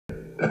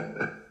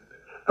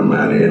I'm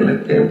out here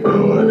looking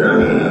for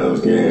a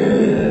house,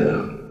 yeah.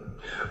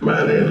 I'm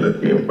out here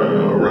looking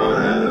for a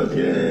house,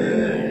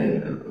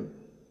 yeah.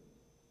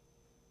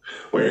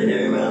 Where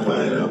can I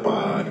find a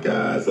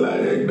podcast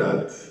like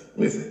that?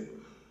 Listen.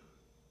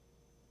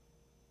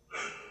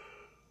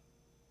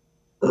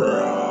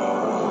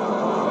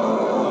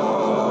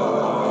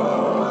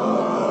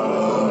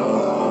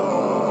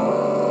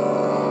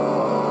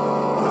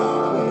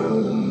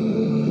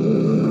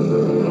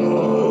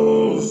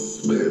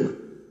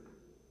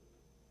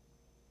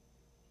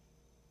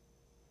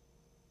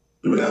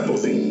 Do that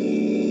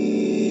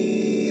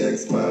pussy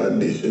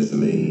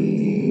expeditiously.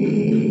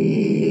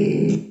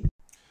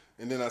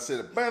 And then I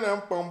said,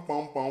 bam, bum,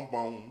 bum, bum,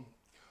 bum.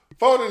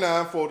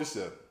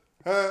 4947.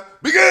 Huh?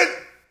 Begin!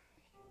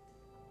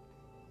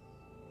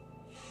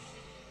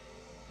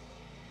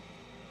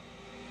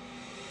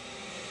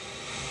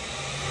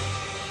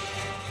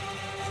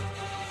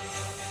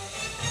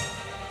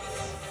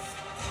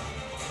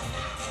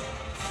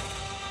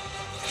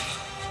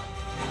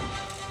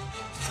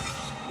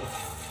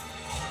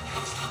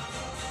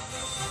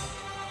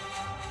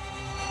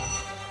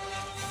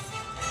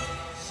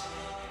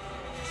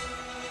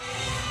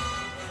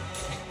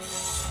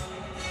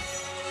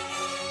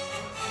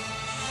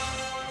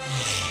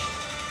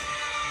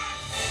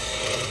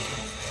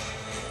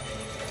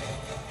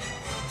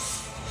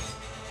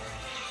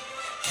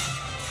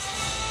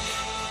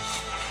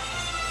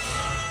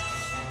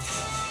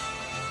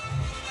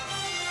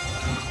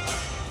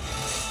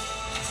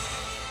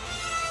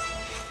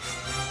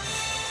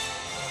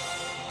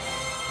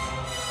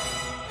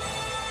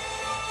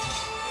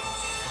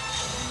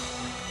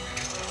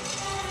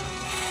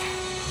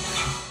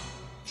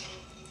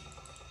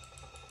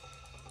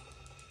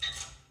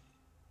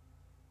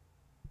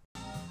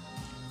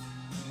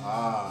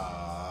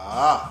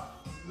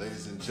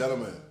 Ladies and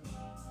gentlemen,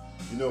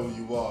 you know who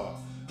you are.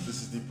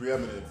 This is the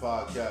preeminent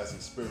podcast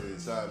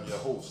experience. I'm your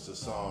host,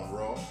 Hassan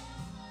Raw.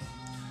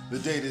 The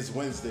date is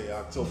Wednesday,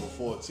 October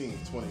 14th,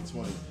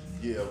 2020,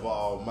 year of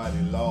Almighty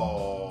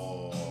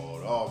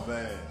Lord. Oh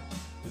man,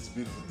 it's a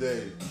beautiful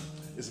day.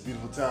 It's a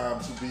beautiful time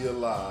to be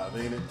alive,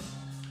 ain't it?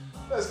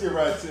 Let's get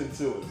right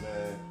into it,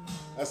 man.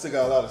 I still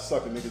got a lot of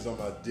sucker niggas on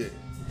my dick.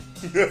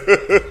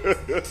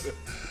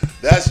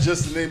 That's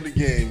just the name of the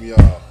game,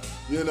 y'all.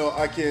 You know,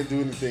 I can't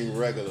do anything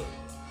regular.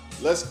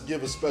 Let's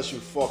give a special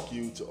fuck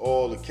you to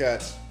all the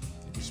cats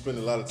who spend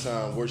a lot of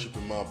time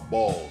worshiping my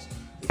balls.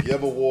 If you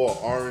ever wore an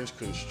orange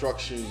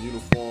construction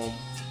uniform,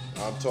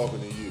 I'm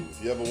talking to you.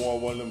 If you ever wore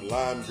one of them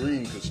lime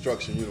green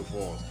construction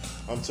uniforms,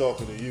 I'm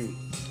talking to you.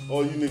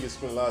 All you niggas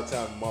spend a lot of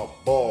time with my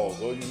balls.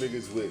 All you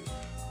niggas with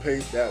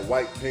paint, that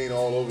white paint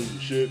all over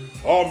your shit.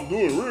 I'm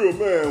doing real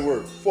man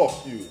work.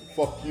 Fuck you.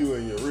 Fuck you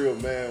and your real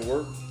man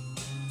work.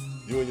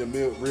 You and your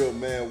real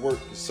man work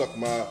to suck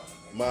my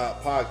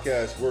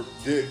podcast work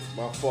dick.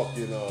 My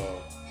fucking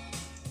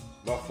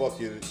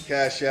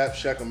Cash App,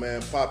 Shacker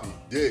Man Poppy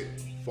dick.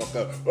 Fuck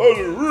up. I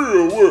do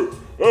real work.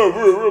 I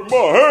with my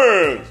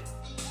hands.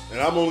 And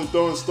I'm only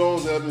throwing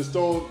stones that have been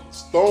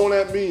thrown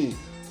at me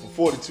for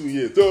 42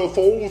 years.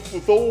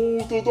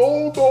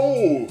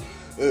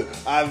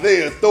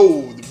 Isaiah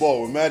throwed the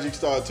ball. When Magic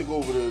took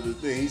over the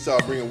thing, he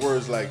started bringing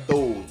words like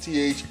throw,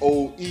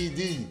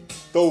 T-H-O-E-D,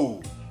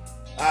 throw.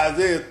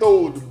 Isaiah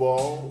throwed the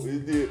ball. He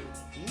did.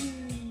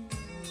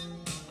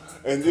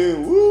 And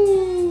then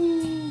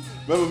woo.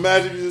 Remember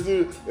Magic used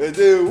to do it? And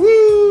then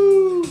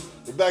woo.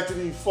 Back to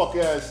these fuck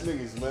ass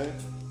niggas, man.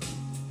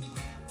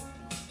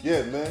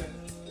 Yeah, man.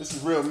 This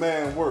is real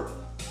man work.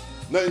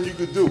 Nothing you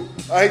could do.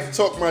 I hate to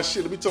talk my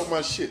shit. Let me talk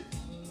my shit.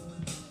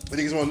 The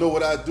niggas want to know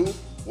what I do.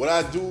 What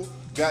I do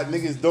got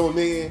niggas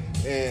donating,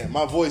 and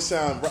my voice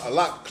sound a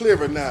lot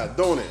clearer now,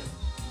 don't it?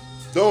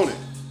 Don't it?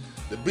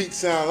 The beat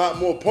sound a lot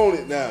more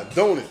potent now,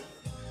 don't it?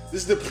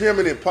 This is the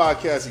preeminent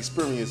podcast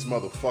experience,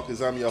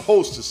 motherfuckers. I'm your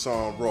host,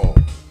 Hassan Raw.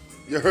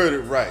 You heard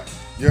it right.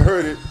 You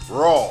heard it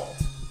raw.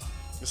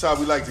 That's how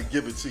we like to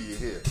give it to you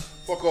here.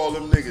 Fuck all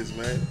them niggas,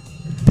 man.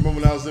 Remember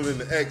when I was living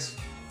in the X?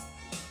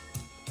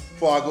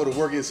 Before I go to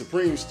work in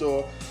Supreme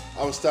store,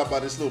 I would stop by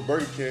this little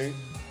Burger King.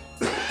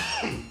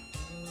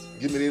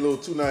 Give me these little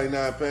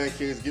 $2.99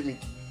 pancakes. Give me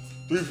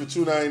 3 for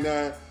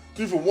 $2.99.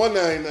 3 for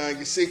 $1.99.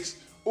 Get 6.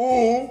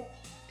 Ooh.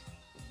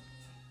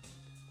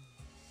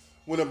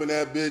 Went up in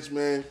that bitch,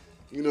 man.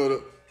 You know,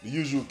 the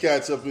usual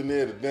cats up in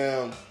there. The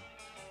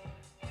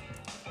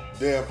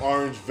damn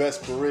orange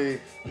vest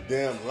parade. The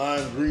damn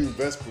lime green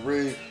vest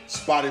parade.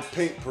 Spotted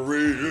paint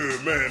parade.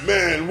 Yeah,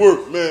 man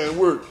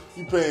work.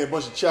 You paying a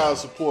bunch of child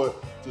support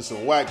to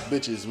some whack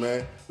bitches,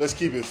 man. Let's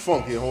keep it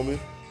funky, homie.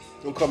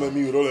 Don't come at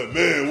me with all that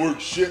man work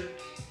shit.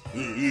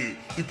 Yeah.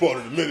 You part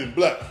of the Men in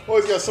Black.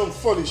 Always got some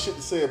funny shit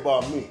to say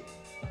about me.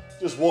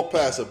 Just walk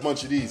past a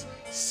bunch of these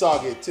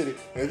soggy titties.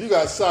 And if you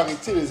got soggy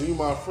titties and you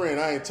my friend,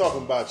 I ain't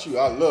talking about you.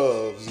 I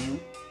loves you.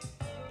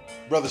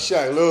 Brother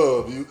Shaq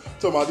love you.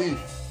 Talking about these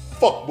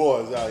fuck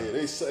boys out here.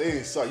 They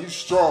ain't soggy. You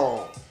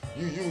strong.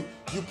 You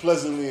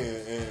pleasantly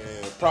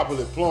and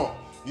properly plump.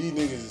 These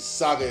niggas is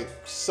soggy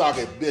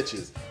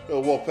bitches.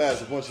 They'll walk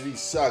past a bunch of these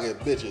soggy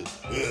bitches.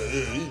 Yeah,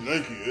 he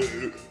lanky.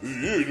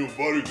 He ain't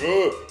nobody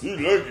good. He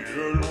lanky.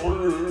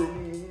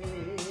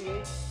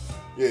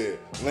 Yeah,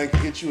 lanky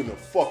hit you in the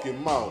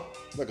fucking mouth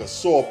like a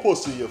sore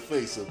pussy in your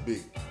face a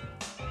big.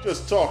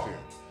 Just talking.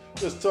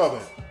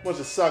 Bunch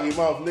of soggy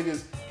mouth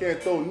niggas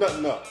can't throw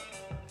nothing up.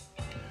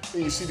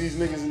 Then you see these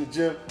niggas in the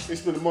gym, they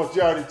spend the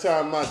majority of the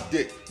time on my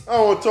dick. I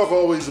don't want to talk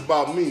always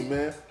about me,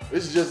 man.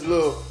 This is just a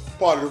little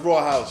part of the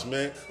Raw House,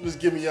 man. I'm just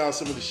giving y'all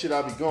some of the shit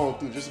I be going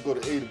through just to go to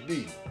A to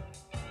B.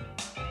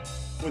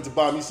 Went to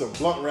buy me some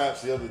blunt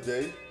wraps the other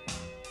day.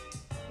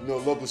 You know,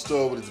 local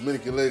store with a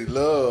Dominican lady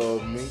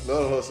love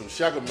her some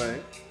Shaka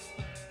Man.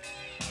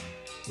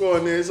 Go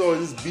in there, it's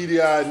always this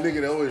beady-eyed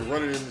nigga that always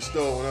running in the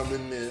store when I'm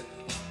in there.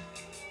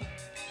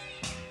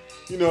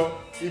 You know,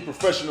 these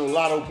professional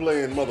lotto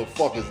playing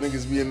motherfuckers.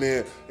 Niggas be in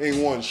there,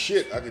 ain't won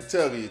shit. I can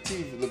tell you, your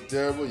teeth look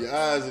terrible, your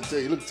eyes will tell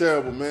you look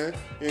terrible, man.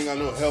 You ain't got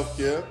no health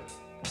care.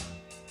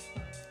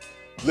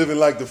 Living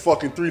like the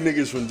fucking three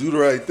niggas from Do the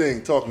Right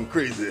Thing, talking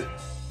crazy.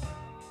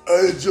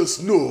 I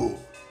just know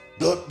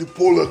that the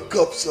polar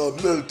caps are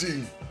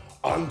melting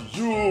and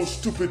you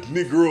stupid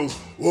Negroes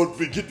won't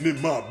be getting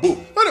in my boat.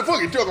 What the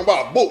fuck you talking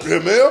about boat,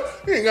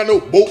 ML? You ain't got no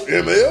boat,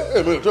 ML.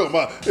 ML talking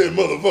about, that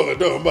motherfucker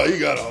talking about he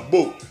got a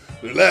boat.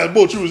 The last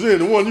boat you was in,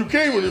 the one you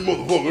came with,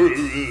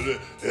 motherfucker.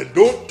 And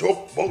don't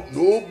talk about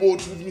no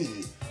boats with me.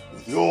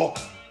 With your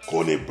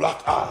corny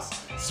black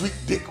ass, Sweet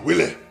Dick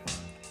Willie.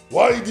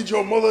 Why did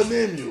your mother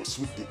name you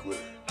Sweet Dick Willie?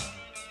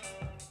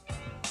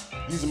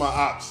 These are my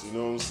ops, you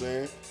know what I'm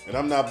saying? And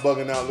I'm not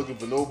bugging out looking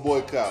for no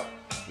boycott.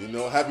 You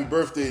know, happy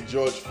birthday,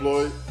 George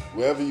Floyd,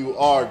 wherever you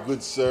are,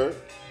 good sir.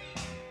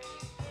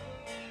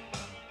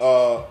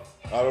 I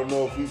don't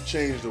know if we've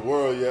changed the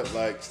world yet,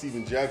 like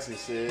Steven Jackson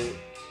said.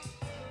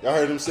 Y'all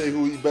heard him say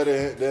who he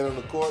better than on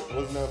the court?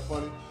 Wasn't that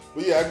funny?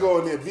 But yeah, I go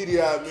in there,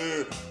 beady-eyed,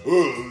 man.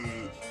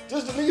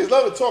 Just the niggas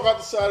love to talk out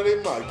the side of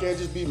their mouth. You can't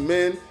just be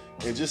men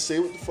and just say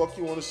what the fuck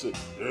you want to say.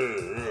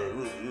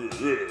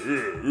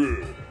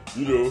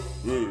 You know,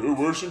 they're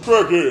worse than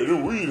crackhead,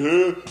 they're weed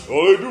head.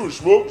 All they do is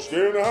smoke,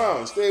 stay in the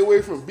house. Stay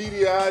away from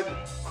beady-eyed,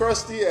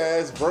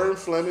 crusty-ass, Vern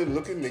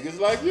Fleming-looking niggas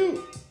like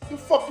you. The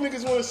fuck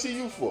niggas want to see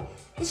you for?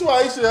 That's why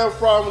I used to have a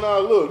problem when I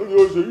was little. Niggas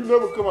always say, you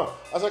never come out.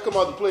 As I come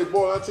out to play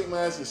ball, I take my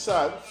ass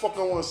inside. What the fuck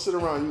I want to sit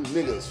around you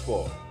niggas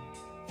for?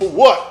 For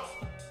what?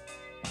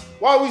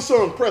 Why are we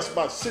so impressed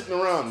by sitting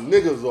around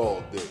niggas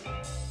all day?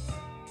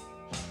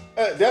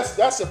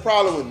 That's the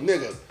problem with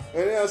niggas.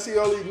 And then I see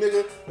all these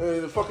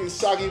niggas, the fucking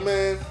soggy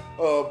man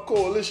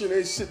coalition,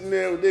 they sitting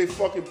there with their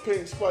fucking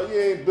pink spot. You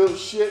ain't built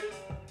shit.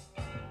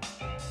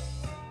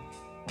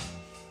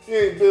 You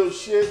ain't built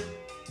shit.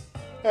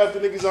 Half the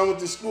niggas I went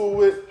to school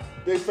with,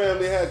 they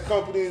family had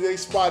companies, they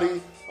spotty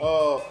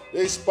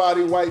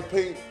white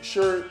paint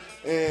shirt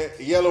and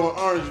yellow and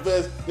orange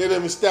vest. They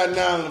live in Staten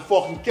Island in the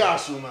fucking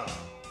castle now.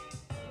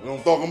 You know what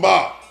I'm talking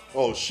about?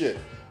 Oh shit.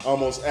 I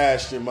almost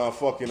ashed in my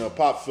fucking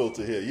pop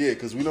filter here. Yeah,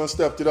 because we done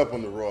stepped it up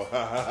on the Raw.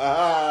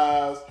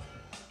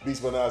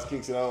 Beast by Nas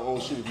Kingston, I don't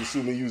own shit if you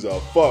sue me, use a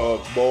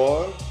fuck,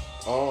 boy.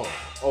 Oh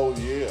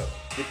yeah.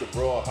 Get the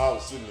Raw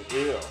House in the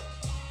air.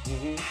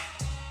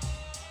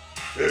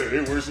 Yeah, they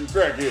worse than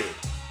crackhead.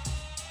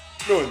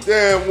 Knowing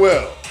damn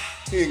well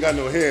he ain't got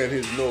no hair in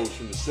his nose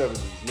from the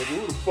 70s, nigga.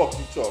 Who the fuck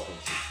you talking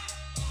to?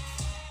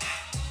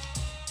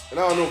 And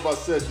I don't know if I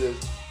said this,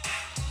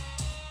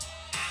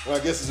 and I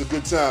guess it's a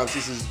good time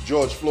since it's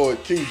George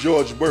Floyd, King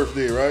George's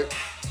birthday, right?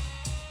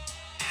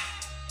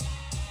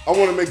 I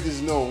want to make this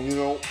known, you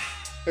know.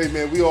 Hey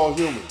man, we all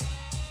human.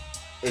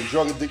 And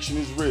drug addiction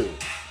is real.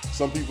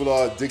 Some people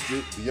are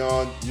addicted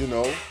beyond any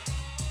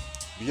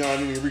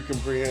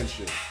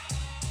comprehension.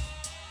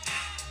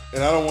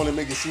 And I don't want to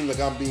make it seem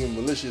like I'm being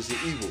malicious or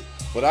evil.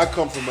 But I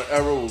come from an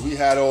era where we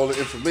had all the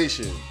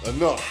information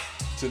enough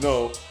to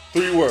know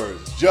 3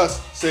 words.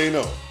 Just say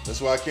no.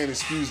 That's why I can't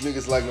excuse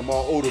niggas like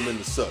Lamar Odom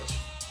and such.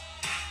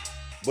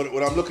 But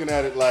when I'm looking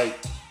at it like,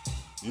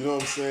 you know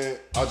what I'm saying?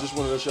 I just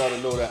want to let y'all to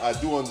know that I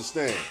do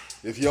understand.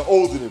 If you're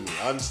older than me,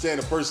 I understand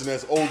a person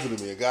that's older than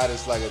me, a guy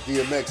that's like a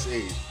DMX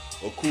age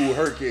or Cool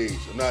Herc age.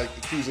 I'm not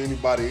accusing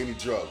anybody of any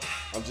drug.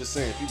 I'm just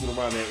saying people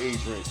around that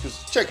age range.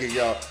 Because check it,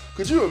 y'all.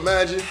 Could you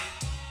imagine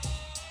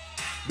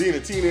being a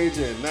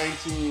teenager in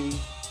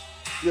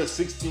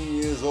 16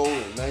 years old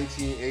in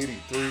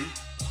 1983,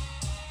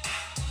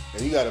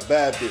 and you got a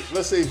bad bitch.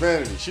 Let's say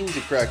Vanity. She was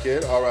a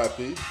crackhead,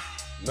 R.I.P.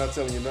 I'm not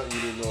telling you nothing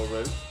you didn't know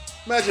already.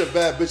 Imagine a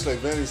bad bitch like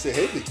Vanity say,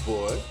 hey, big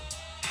boy,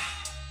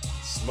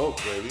 smoke,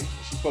 baby. And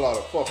she pull out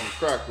a fucking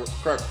crack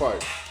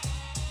pipe.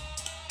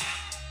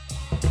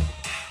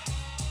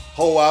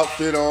 Whole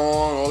outfit on,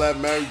 all that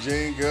Mary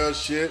Jane girl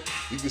shit.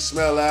 You can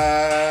smell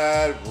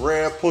that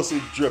rare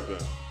pussy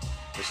dripping.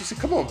 And she said,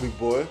 come on, big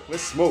boy,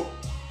 let's smoke.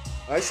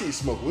 I see you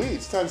smoke weed.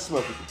 It's time to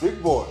smoke with the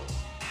big boys.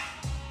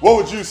 What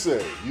would you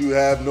say? You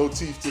have no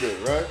teeth today,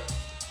 right?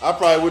 I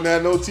probably wouldn't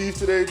have no teeth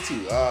today,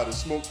 too. To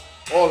smoke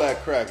all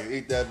that crack and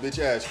eat that bitch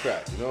ass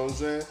crack, you know what I'm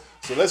saying?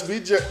 So let's be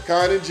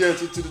kind and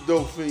gentle to the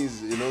dope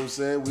fiends, you know what I'm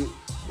saying?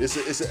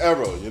 It's an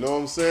era, you know what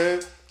I'm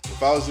saying?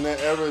 If I was in that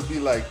era, it'd be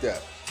like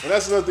that. And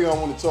that's another thing I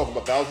want to talk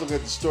about. I was looking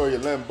at the story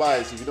of Len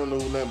Bias. If you don't know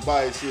who Len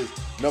Bias is,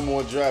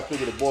 #1 draft pick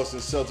of the Boston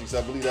Celtics.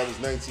 I believe that was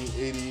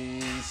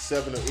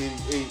 1987 or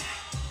 88.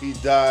 He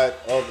died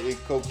of a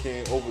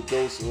cocaine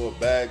overdose or a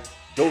bag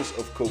dose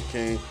of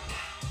cocaine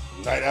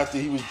right after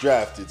he was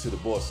drafted to the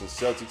Boston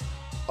Celtics.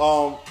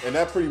 And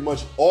that pretty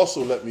much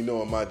also let me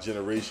know in my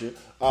generation,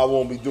 I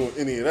won't be doing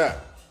any of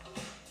that.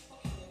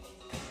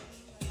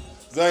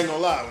 Cause I ain't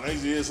gonna lie, when I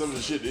used to hear some of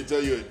the shit, they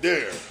tell you at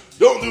Dare,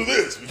 don't do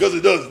this because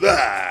it does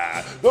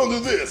that. Don't do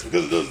this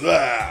because it does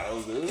that. I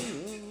was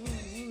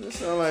like, that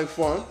sound like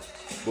fun.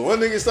 But when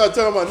niggas start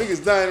talking about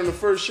niggas dying on the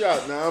first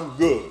shot, now I'm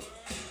good.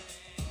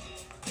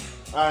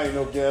 I ain't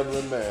no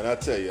gambling man. I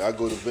tell you, I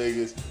go to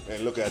Vegas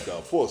and look at the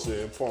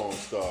pussy and porn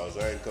stars.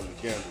 I ain't come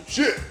to gamble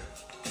shit.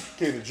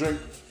 Came to drink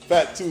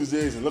Fat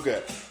Tuesdays and look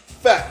at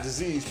fat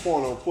disease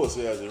porno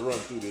pussy as it run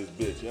through this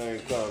bitch. I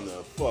ain't come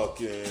to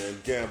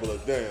fucking gamble a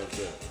damn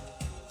thing.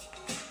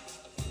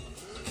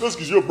 Just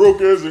because you're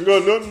broke ass and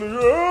got nothing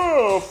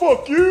to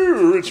fuck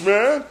you, rich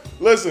man.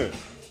 Listen.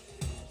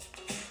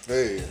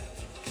 Hey,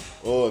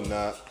 or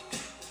not,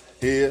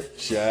 here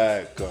shall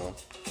I come.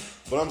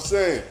 But I'm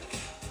saying,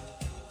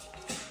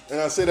 and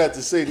I say that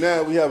to say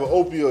now we have an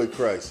opioid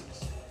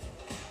crisis.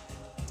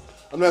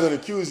 I'm not going to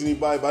accuse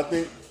anybody, but I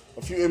think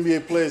a few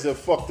NBA players have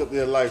fucked up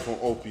their life on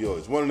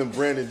opioids. One of them,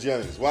 Brandon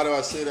Jennings. Why do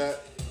I say that?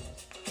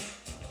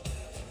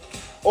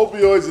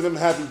 Opioids and them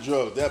happy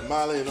drugs, that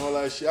Molly and all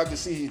that shit. I can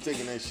see he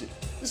taking that shit.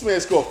 This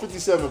man scored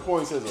 57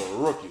 points as a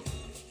rookie.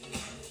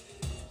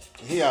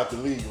 He out the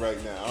league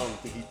right now. I don't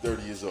think he's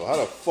 30 years old. How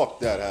the fuck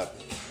that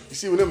happened? You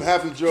see, with them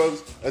happy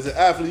drugs, as an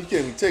athlete, you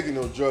can't be taking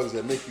those drugs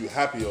that make you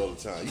happy all the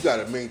time. You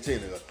gotta maintain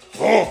it.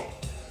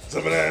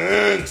 Some of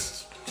that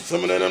angst.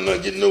 Some of that I'm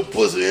not getting no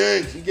pussy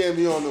angst. You can't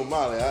be on no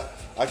Molly.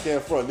 I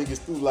can't front. Niggas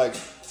threw like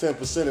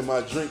 10% in my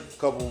drink a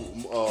couple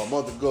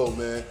month ago,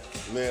 man.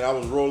 Man, I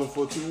was rolling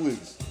for 2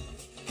 weeks.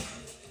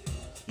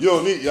 You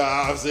don't need,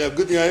 I say,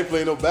 good thing I ain't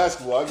playing no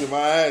basketball. I get my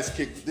ass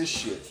kicked with this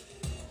shit.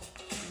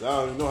 I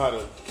don't even know how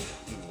to,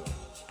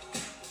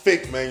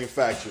 fake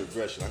manufacture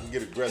aggression. I can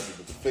get aggressive,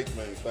 but the fake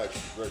manufacture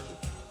aggression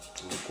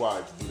is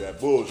required to do that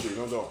bullshit. You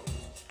know?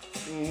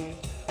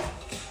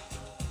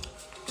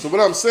 So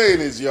what I'm saying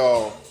is,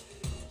 y'all,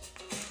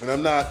 and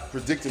I'm not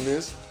predicting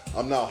this,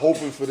 I'm not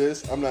hoping for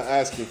this, I'm not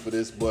asking for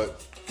this,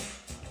 but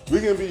we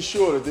can be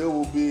sure that there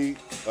will be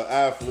an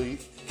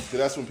athlete, because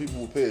that's when people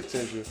will pay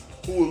attention,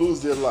 who will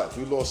lose their life.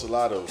 We lost a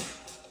lot of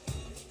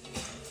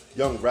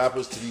young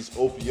rappers to these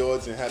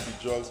opioids and happy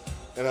drugs,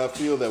 and I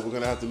feel that we're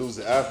going to have to lose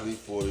the athlete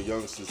for the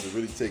youngsters to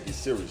really take it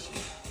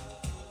seriously.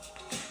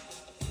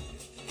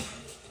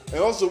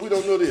 And also, we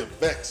don't know the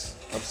effects.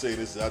 I'm saying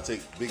this, I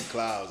take big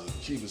clouds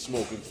of cheap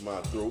smoke into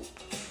my throat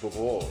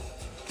before.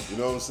 You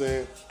know what I'm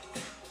saying?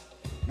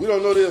 We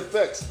don't know the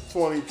effects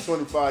 20,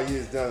 25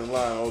 years down the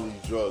line, all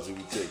these drugs that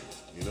we take.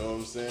 You know what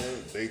I'm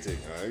saying? They take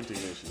it. I ain't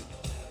taking that shit.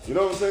 You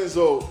know what I'm saying?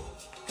 So,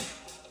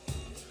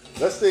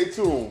 let's stay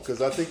tuned,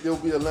 because I think there'll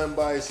be a Len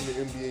Bias in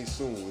the NBA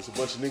soon. It's a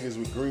bunch of niggas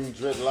with green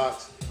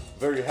dreadlocks,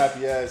 very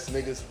happy ass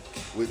niggas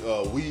with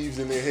weaves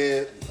in their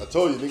head. I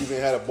told you, niggas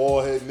ain't had a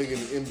bald head nigga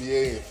in the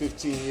NBA in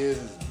 15 years.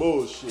 It's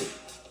bullshit.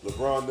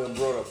 LeBron done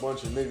brought a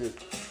bunch of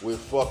niggas with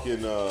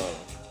fucking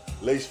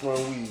lace front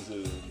weaves.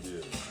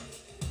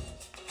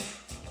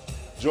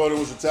 Jordan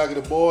was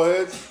attacking the bald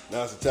heads,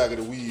 now it's attacking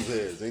the weave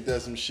heads. Ain't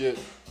that some shit?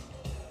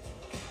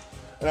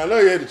 And I know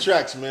you heard the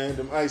tracks, man,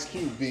 them Ice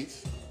Cube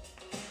beats.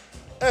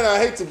 And I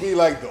hate to be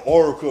like the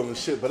Oracle and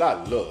shit, but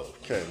I love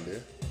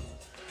candy.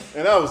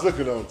 And I was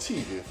looking on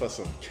TV for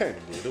some candy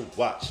to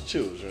watch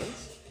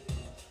children's.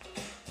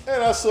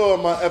 And I saw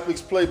my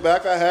Epix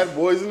playback, I had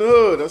Boys in the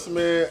Hood. I said,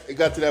 man, it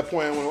got to that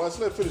point I want to watch.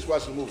 Let's finish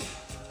watching the movie.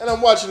 And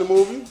I'm watching the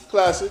movie,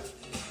 classic.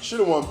 Should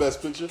have won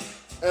Best Picture.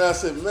 And I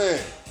said,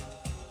 man,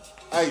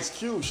 Ice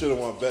Cube should have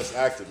won Best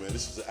Actor, man.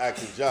 This was an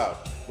acting job.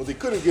 But they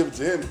couldn't give it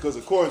to him because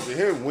according to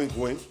him, wink,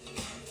 wink,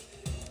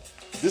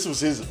 this was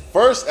his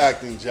first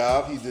acting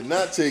job. He did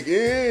not take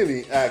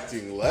any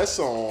acting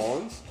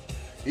lessons.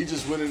 He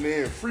just went in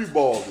there and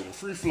freeballed it and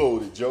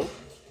free-flowed it, Joe.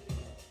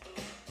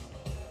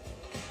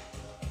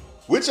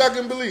 Which I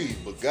can believe,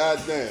 but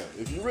goddamn,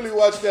 if you really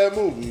watch that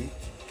movie,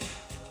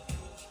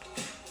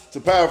 to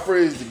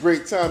paraphrase the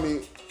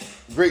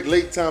great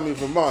late Tommy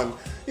Vermont,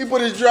 he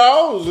put his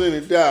drawers in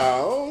it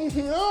down.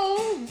 You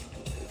know?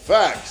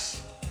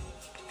 Facts.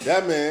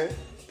 That man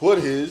put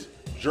his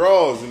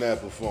drawers in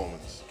that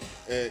performance.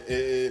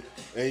 And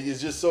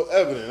it's just so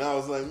evident. I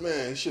was like,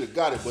 man, he should have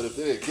got it. But if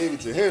they gave it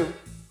to him,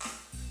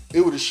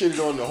 it would have shitted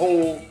on the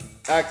whole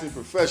acting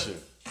profession.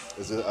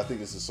 I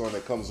think it's a song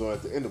that comes on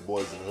at the end of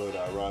Boys in the Hood,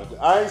 ironically.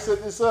 I ain't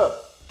set this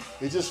up.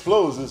 It just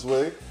flows this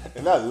way.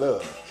 And I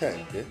love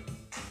candy.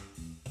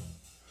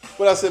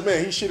 But I said,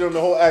 man, he shitted on the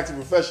whole acting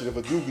profession. If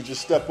a dude could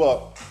just step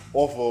up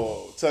off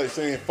of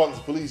saying fuck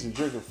the police and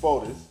drinking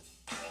 40s.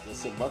 I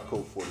said, my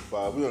Colt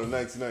 45. We on a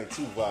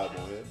 1992 vibe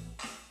on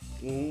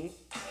here.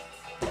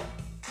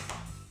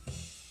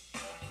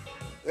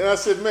 And I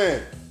said,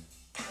 man,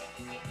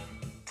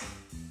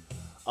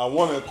 I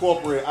want to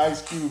incorporate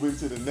Ice Cube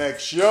into the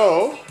next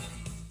show.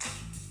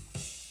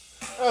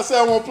 I said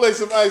I want to play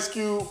some Ice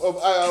Cube, one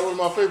of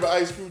my favorite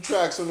Ice Cube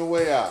tracks on the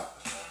way out.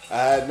 I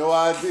had no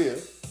idea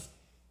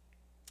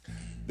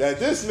that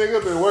this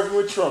nigga been working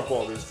with Trump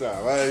all this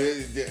time.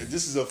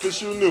 This is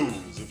official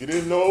news. If you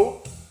didn't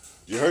know,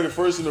 you heard it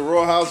first in the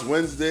Raw House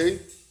Wednesday,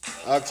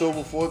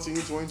 October 14,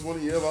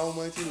 2020, year of our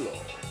almighty Lord.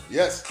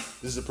 Yes,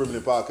 this is a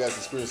Primitive Podcast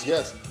Experience.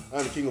 Yes,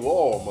 I'm the king of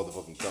all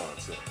motherfucking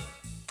content.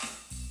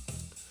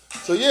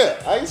 So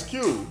yeah, Ice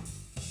Cube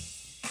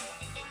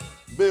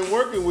been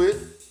working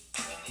with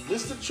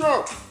Mr.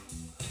 Trump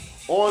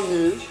on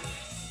his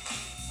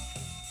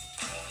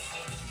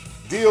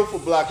deal for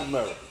Black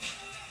America.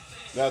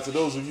 Now, to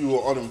those of you who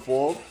are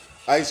uninformed,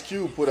 Ice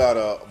Cube put out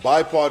a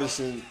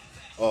bipartisan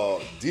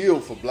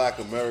deal for Black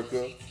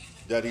America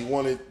that he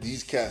wanted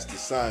these cats to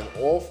sign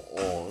off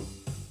on.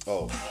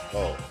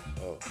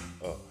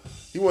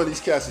 He wanted these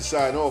cats to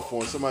sign off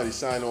on. Somebody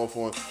sign off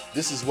on.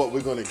 This is what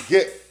we're going to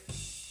get.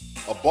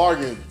 A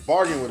bargain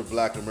with a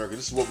Black America.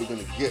 This is what we're going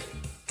to get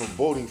from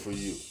voting for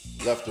you,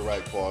 left or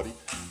right party.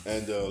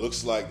 And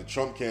looks like the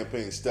Trump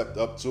campaign stepped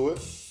up to it.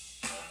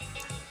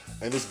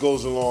 And this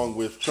goes along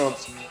with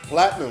Trump's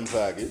platinum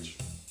package,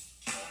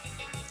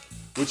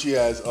 which he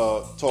has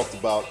talked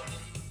about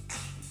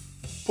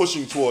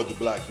pushing toward the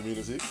Black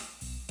community.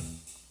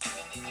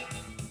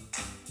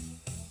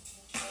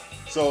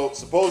 So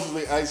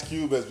supposedly Ice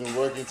Cube has been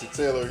working to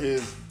tailor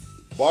his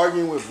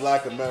bargain with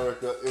Black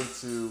America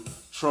into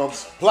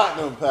Trump's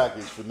platinum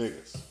package for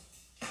niggas.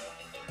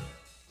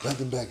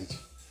 Platinum package.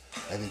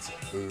 And it's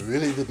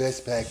really the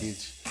best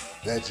package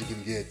that you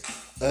can get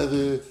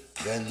other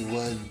than the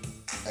one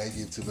I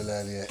give to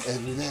Melania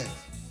every night.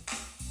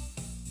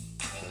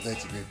 Now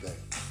that's a great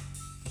package.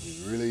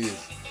 It really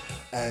is.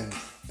 And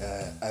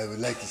I would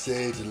like to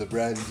say to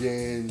LeBron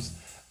James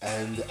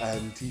and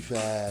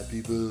Antifa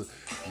people,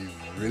 you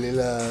really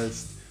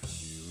lost.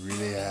 You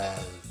really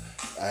have.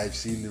 I've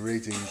seen the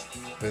ratings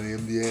for the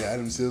NBA.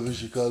 Adam Silver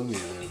should call me.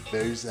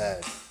 They're very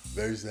sad.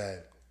 Very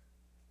sad.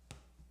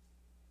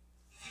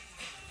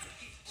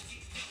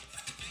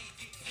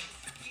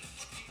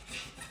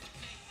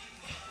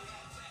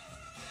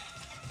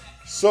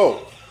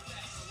 So,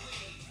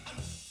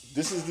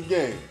 this is the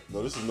game.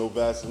 No, this is no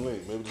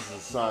Vaseline. Maybe this is a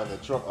sign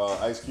that Trump,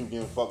 Ice Cube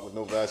getting fucked with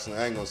no Vaseline.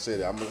 I ain't gonna say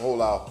that. I'm gonna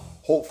hold out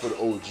hope for the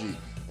OG.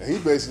 And he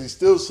basically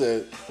still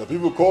said that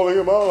people calling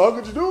him out, how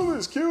could you do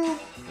this, Cube?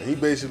 And he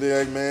basically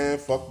like, man,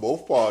 fuck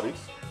both parties.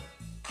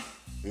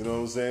 You know what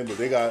I'm saying? But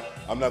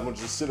I'm not gonna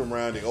just sit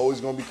around. They always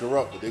gonna be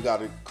corrupt, but they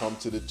gotta come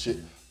to the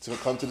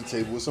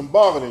table with some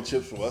bargaining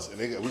chips from us, and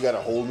we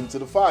gotta hold them to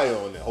the fire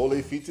on that. Hold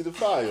their feet to the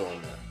fire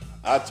on that.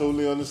 I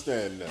totally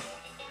understand that.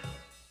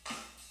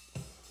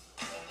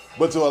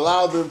 But to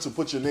allow them to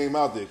put your name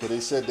out there, because they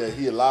said that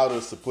he allowed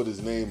us to put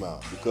his name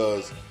out,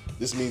 because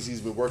this means he's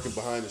been working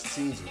behind the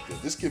scenes with them.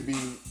 This could be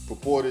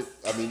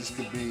this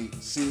could be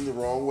seen the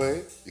wrong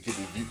way. It could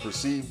be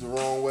perceived the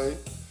wrong way.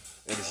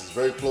 And this is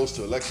very close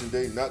to Election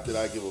Day. Not that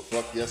I give a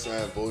fuck. Yes, I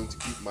am voting to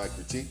keep my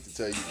critique, to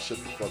tell you to shut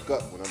the fuck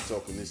up when I'm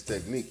talking this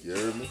technique. You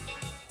heard me?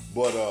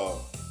 But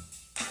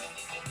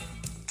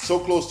so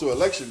close to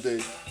Election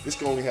Day, this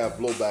can only have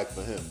blowback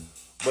for him.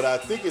 But I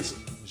think it's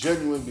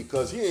genuine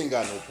because he ain't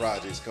got no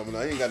projects coming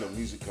out. He ain't got no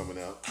music coming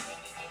out.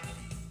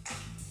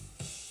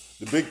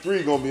 The big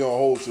three going to be on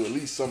hold till at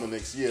least summer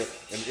next year.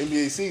 And the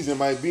NBA season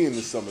might be in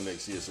the summer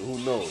next year, so who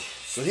knows?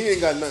 So he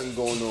ain't got nothing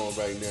going on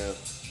right now.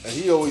 And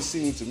he always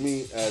seemed to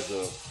me as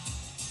a,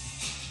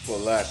 for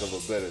lack of a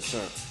better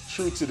term,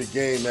 true to the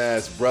game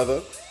ass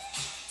brother.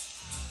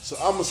 So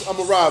I'm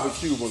a ride with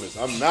Cube on this.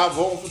 I'm not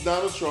voting for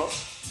Donald Trump.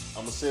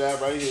 I'm going to say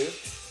that right here.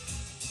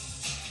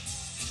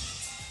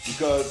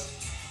 Because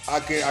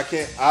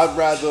I'd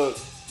rather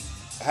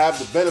have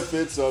the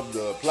benefits of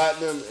the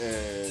platinum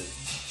and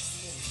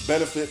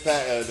benefit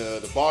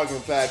the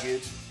bargain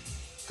package,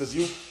 because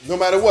no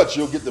matter what,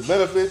 you'll get the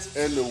benefits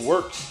and the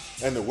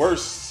works and the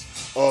worst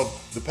of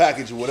the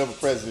package of whatever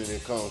president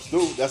it comes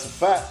through. That's a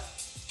fact.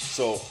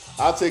 So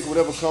I'll take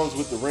whatever comes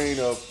with the reign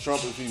of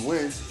Trump if he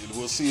wins.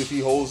 We'll see if he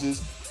holds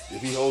his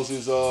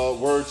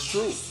words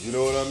true. You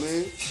know what I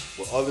mean?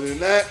 But other than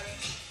that,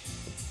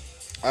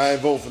 I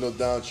ain't voting for no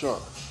Donald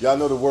Trump. Y'all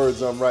know the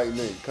words I'm writing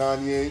in.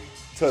 Kanye,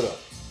 Tutta.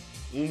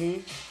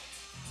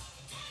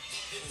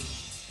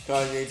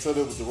 Kanye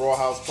Tutta with the Raw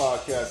House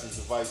Podcast is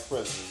the vice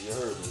president. You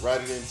heard me.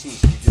 Write it in too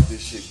so we get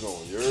this shit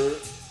going. You heard?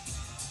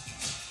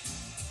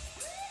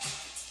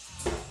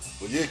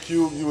 But yeah,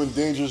 Cube, you in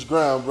dangerous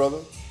ground,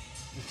 brother.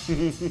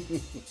 You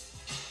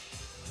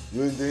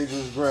in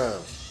dangerous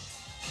ground.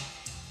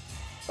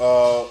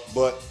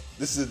 But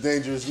this is a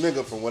dangerous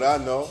nigga from what I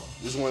know.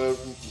 This is one of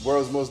the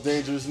world's most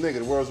dangerous nigga,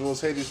 the world's most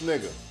hated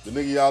nigga. The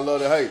nigga y'all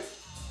love to hate.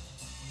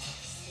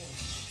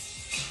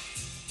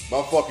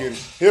 My fucking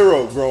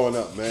hero growing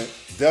up, man.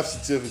 Death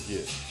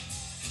Certificate.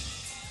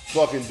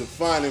 Fucking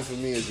defining for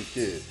me as a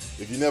kid.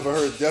 If you never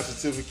heard Death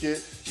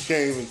Certificate, you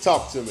can't even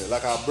talk to me.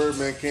 Like how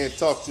Birdman can't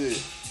talk to you.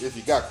 If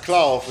you got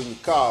claws in your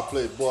car,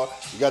 playboy,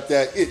 you got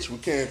that itch, we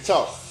can't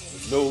talk.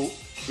 No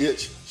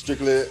itch,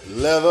 strictly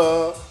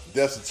leather,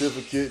 death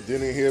certificate,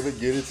 didn't hear it,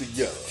 get it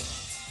together.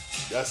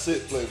 That's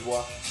it, Playboy.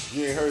 If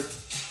you ain't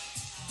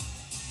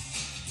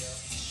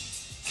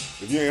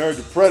heard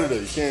The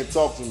Predator, you can't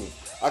talk to me.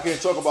 I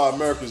can't talk about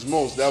America's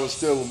Most. That was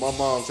still when my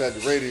mom's had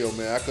the radio,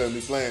 man. I couldn't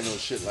be playing no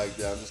shit like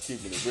that. I'm just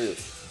keeping it real.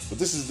 But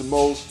this is the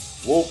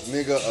most woke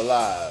nigga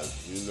alive,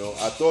 you know.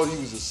 I thought he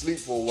was asleep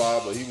for a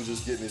while, but he was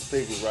just getting his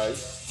paper right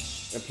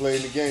and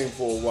playing the game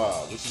for a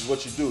while, which is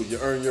what you do. You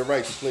earn your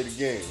right to play the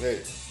game.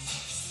 Hey,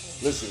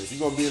 listen, if you're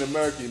going to be in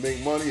America, you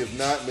make money. If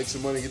not, make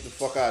some money and get the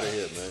fuck out of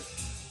here, man.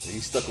 And he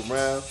stuck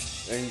around,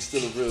 and he's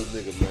still a real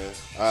nigga, man.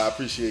 I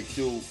appreciate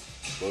Q,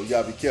 but you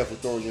got to be careful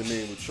throwing your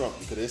name with Trump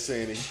because they're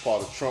saying that he's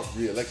part of Trump's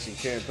re-election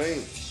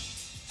campaign.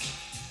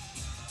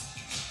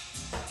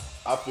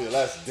 I feel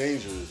that's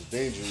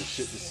dangerous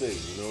shit to say,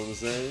 you know what I'm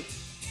saying?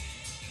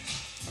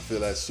 I feel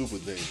that's super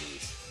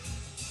dangerous.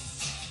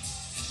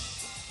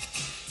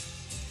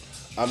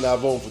 I'm not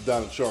voting for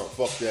Donald Trump.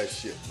 Fuck that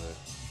shit, man.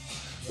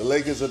 The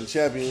Lakers are the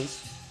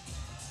champions.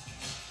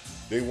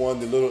 They won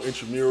the little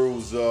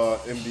intramurals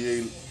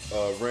NBA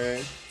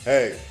ran.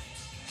 Hey,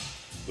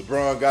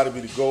 LeBron got to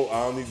be the GOAT.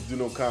 I don't need to do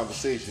no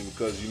conversation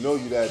because you know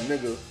you that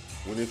nigga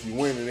when if you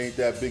win, it ain't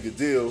that big a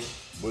deal.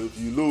 But if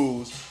you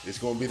lose, it's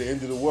going to be the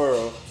end of the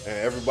world, and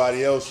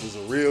everybody else was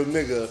a real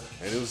nigga,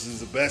 and this is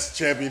the best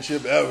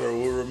championship ever.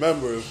 We'll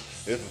remember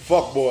if a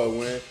fuckboy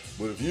win,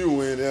 but if you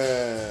win,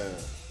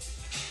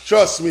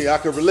 trust me, I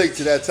can relate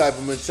to that type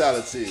of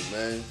mentality,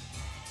 man.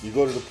 You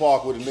go to the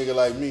park with a nigga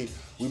like me,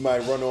 we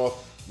might run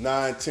off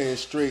 9, 10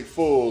 straight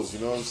fulls,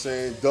 you know what I'm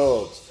saying?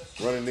 Dubs,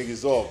 running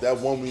niggas off. That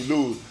one we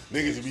lose,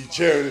 niggas will be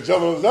cheering and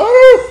jumping,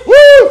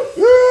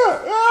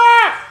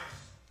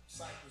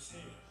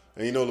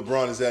 And you know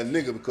LeBron is that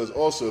nigga because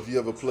also if you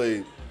ever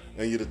played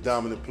and you're the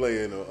dominant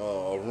player in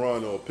a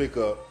run or a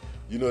pickup,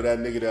 you know that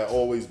nigga that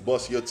always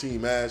busts your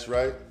team ass,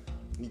 right?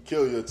 He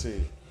kill your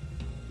team.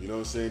 You know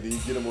what I'm saying? Then you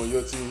get him on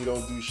your team, he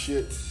don't do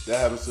shit. That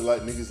happens to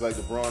like niggas like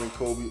LeBron and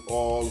Kobe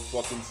all the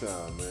fucking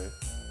time, man.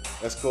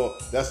 That's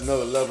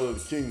another level of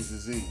the king's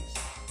disease.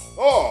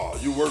 Oh,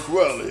 you work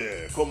well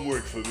here. Come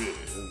work for me.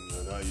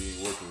 And now you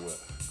ain't working well.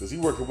 Because he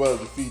working well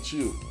to defeat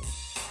you.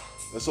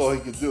 That's all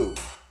he could do.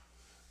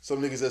 Some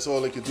niggas, that's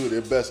all they can do.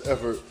 Their best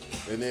effort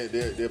and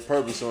their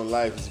purpose on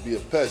life is to be a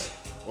pest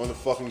on the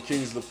fucking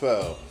king's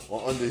lapel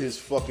or under his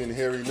fucking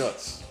hairy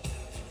nuts.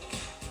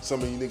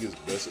 Some of you niggas'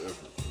 best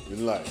effort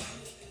in life.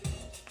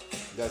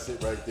 That's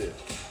it right there.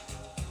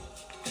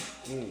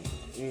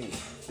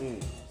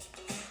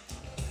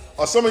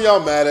 Are some of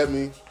y'all mad at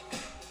me?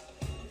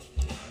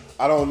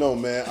 I don't know,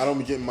 man. I don't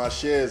be getting my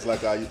shares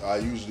like I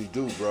usually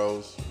do,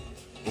 bros.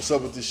 What's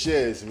up with the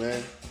shares,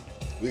 man?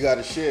 We got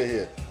a share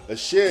here. A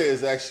share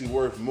is actually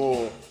worth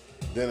more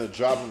than a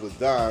drop of a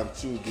dime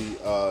to the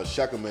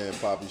Shakaman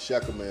Poppy.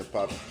 Shakaman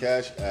Poppy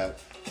Cash App.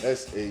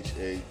 SHAKKAMONPAPI.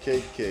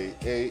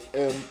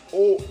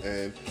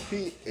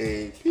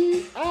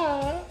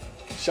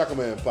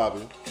 Shakaman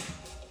Poppy.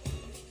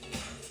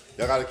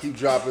 Y'all gotta keep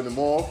dropping them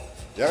off.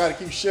 Y'all gotta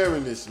keep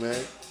sharing this,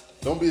 man.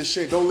 Don't be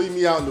ashamed. Don't leave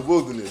me out in the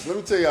wilderness. Let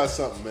me tell y'all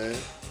something, man.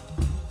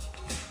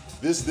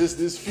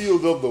 This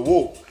field of the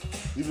woke,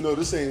 even though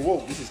this ain't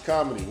woke, this is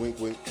comedy, wink,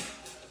 wink.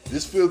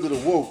 This field of the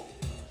woke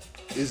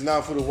is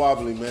not for the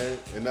wobbly, man,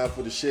 and not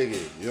for the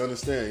shaggy. You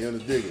understand? You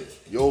dig it.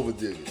 You over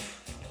dig it.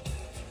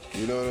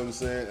 You know what I'm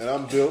saying? And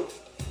I'm built,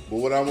 but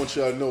what I want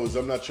y'all to know is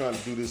I'm not trying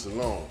to do this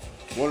alone.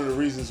 One of the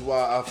reasons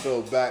why I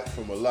fell back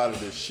from a lot of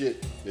the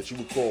shit that you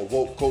would call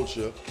woke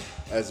culture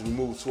as we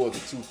move toward the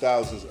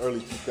 2000s,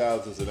 early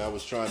 2000s, and I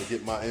was trying to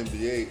get my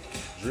NBA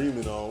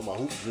dreaming on, my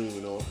hoop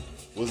dreaming on,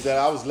 was that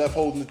I was left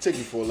holding the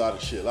ticket for a lot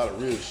of shit, a lot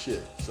of real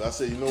shit. So I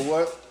said, you know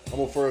what? I'm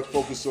going to first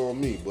focus on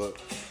me, but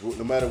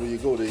no matter where you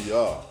go, there you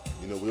are.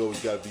 You know, we always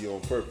got to be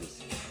on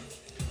purpose.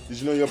 Did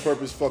you know your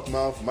purpose, fuck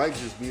mouth, might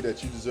just be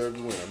that you deserve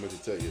to win? I meant to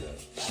tell you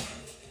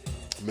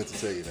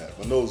that.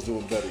 My nose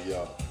doing better,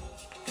 y'all.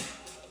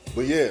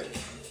 But yeah.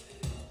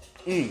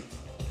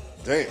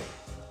 Damn.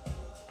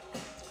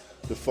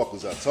 The fuck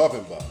was I talking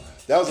about?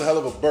 That was a hell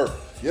of a burp.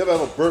 You ever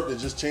have a burp that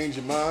just changed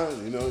your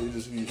mind? You know, you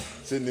just be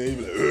sitting there, you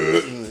be like,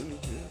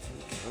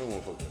 I don't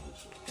want to fuck that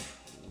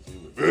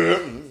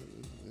bitch.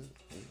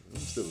 I'm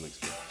still an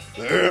expert.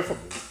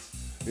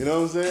 You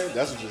know what I'm saying?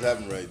 That's what just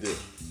happened right there.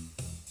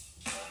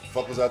 The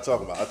fuck was I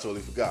talking about? I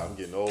totally forgot. I'm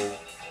getting old.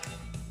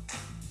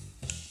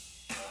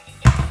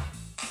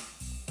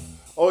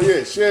 Oh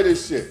yeah, share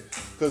this shit.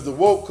 Because the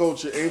woke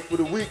culture ain't for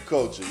the weak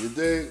culture, you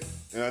dig?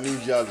 And I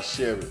need y'all to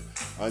share it.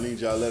 I need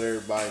y'all to let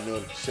everybody know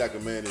that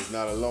Shakaman is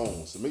not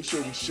alone. So make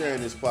sure we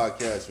sharing this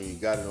podcast when you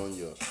got it on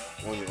your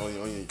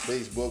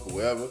Facebook or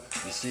wherever.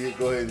 You see it,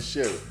 go ahead and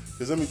share it.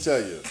 Because let me tell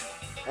you,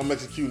 I'm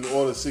executing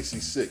Order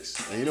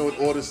 66. And you know what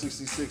Order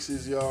 66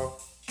 is,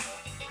 y'all?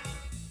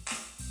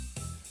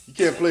 You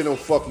can't play no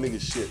fuck nigga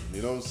shit.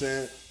 You know what I'm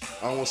saying?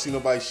 I don't want to see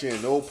nobody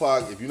sharing no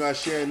podcast. If you're not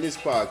sharing this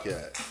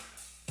podcast,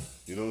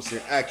 you know what I'm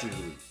saying,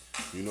 actively,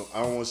 you know,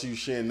 I don't want to see you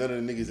sharing none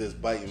of the niggas that's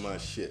biting my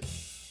shit.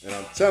 And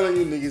I'm telling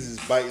you, niggas is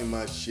biting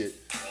my shit.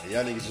 And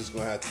y'all niggas just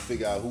gonna have to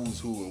figure out who's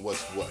who and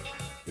what's what.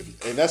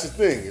 And that's the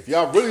thing. If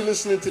y'all really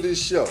listening to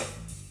this show,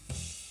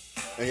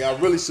 and y'all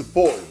really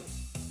supporting.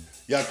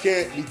 Y'all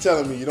can't be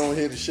telling me you don't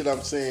hear the shit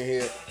I'm saying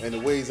here and the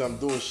ways I'm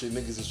doing shit.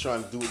 Niggas is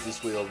trying to do it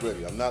this way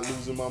already. I'm not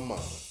losing my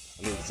mind.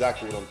 I know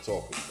exactly what I'm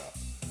talking about.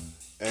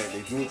 And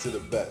they do it to the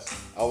best.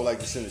 I would like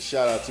to send a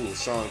shout out to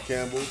Hassan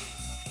Campbell.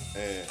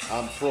 And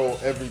I'm pro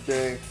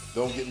everything.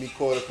 Don't get me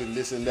caught up in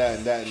this and that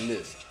and that and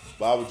this.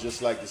 But I would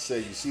just like to say,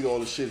 you see all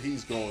the shit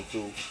he's going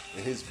through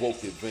in his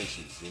woke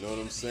adventures. You know what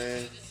I'm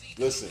saying?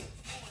 Listen,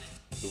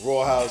 the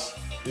Raw House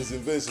is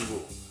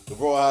invincible. The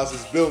Raw House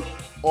is built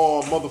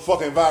on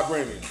motherfucking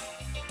vibranium.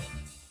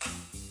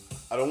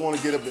 I don't want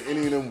to get up in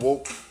any of them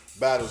woke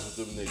battles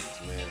with them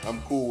niggas, man. I'm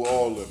cool with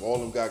all of them. All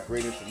of them got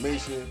great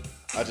information.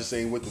 I just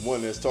ain't with the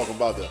one that's talking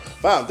about the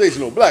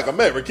foundational black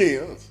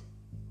Americans.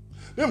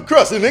 Them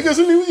crusty niggas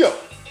in New York.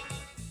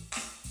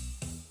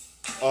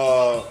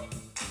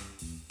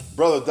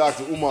 Brother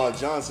Dr. Umar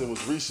Johnson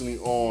was recently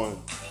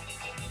on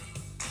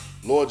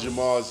Lord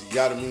Jamar's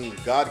Yadameen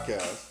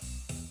Godcast.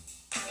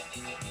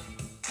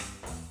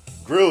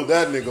 Grilled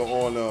that nigga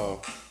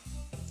on,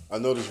 I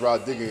noticed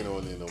Rod Digger ain't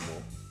on there no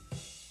more.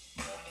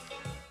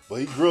 But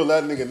he grilled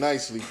that nigga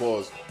nicely,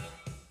 pause,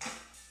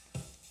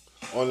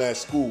 on that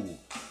school.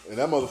 And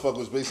that motherfucker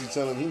was basically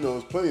telling him he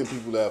knows plenty of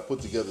people that have put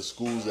together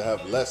schools that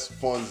have less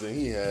funds than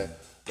he had.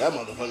 That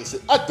motherfucker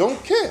said, I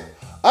don't care.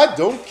 I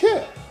don't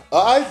care.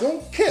 I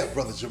don't care,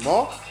 Brother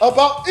Jamar,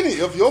 about any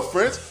of your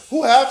friends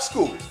who have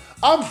schools.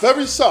 I'm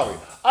very sorry.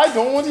 I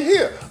don't want to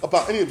hear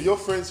about any of your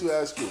friends who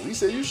have schools. He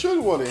said you should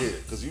want to hear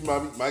because you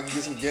might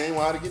get some game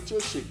on how to get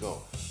your shit going.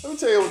 Let me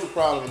tell you what the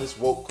problem with this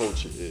woke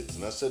culture is.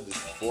 And I said this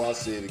before, I'll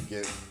say it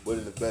again, but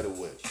in a better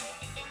way.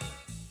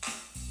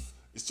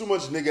 It's too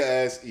much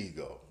nigga-ass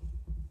ego.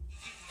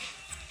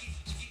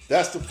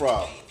 That's the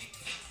problem.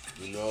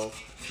 You know?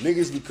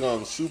 Niggas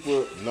become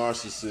super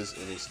narcissists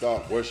and they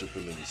start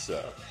worshiping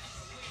themselves.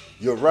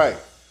 You're right.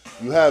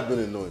 You have been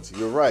anointed.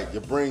 You're right.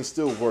 Your brain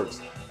still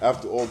works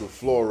after all the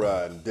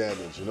fluoride and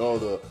damage and all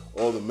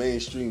the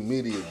mainstream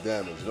media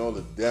damage and all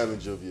the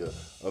damage of your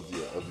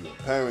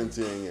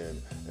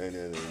parenting and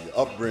your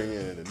upbringing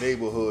and the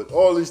neighborhood.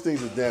 All these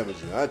things are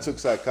damaging. I took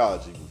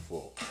psychology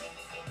before.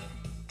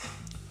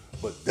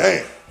 But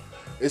damn,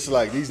 it's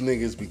like these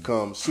niggas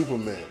become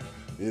Superman.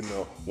 You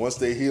know, once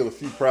they heal a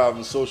few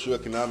problems,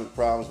 socioeconomic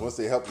problems, once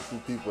they help a few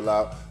people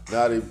out,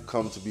 now they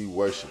come to be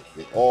worshipped.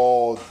 They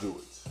all do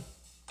it.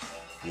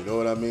 You know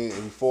what I mean?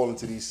 And we fall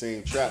into these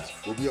same traps,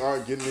 but we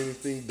aren't getting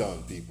anything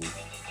done, people.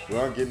 We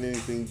aren't getting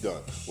anything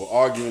done. We're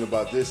arguing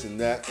about this and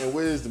that, and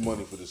where is the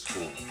money for the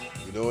school?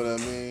 You know what I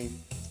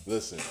mean?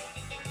 Listen,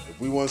 if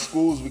we want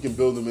schools, we can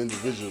build them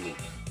individually.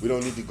 We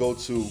don't need to go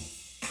to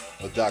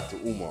a Dr.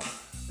 Umar.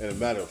 And a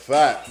matter of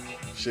fact,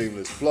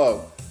 shameless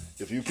plug,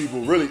 if you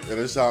people really, and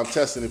this is how I'm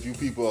testing if you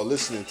people are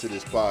listening to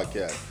this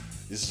podcast,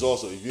 this is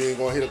also, if you ain't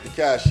gonna hit up the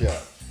Cash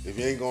App, if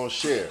you ain't gonna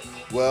share,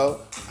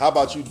 well, how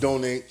about you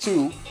donate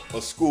to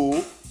a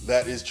school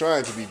that is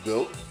trying to be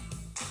built,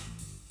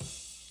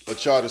 a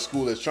charter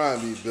school that's trying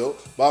to be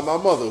built by my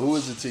mother, who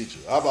is a teacher.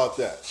 How about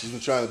that? She's been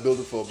trying to build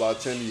it for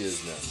about 10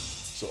 years now.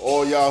 So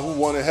all y'all who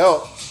want to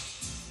help,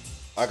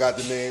 I got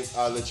the name,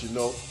 I'll let you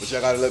know. But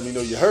y'all got to let me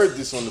know you heard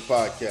this on the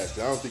podcast.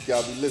 I don't think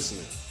y'all be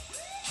listening.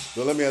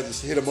 Don't let me have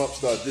to hit them up,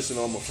 start dissing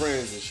all my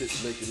friends and shit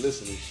to make you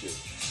listen and shit.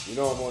 You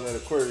know I'm on that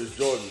Aquarius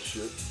Jordan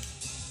shit.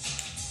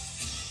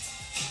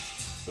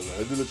 But I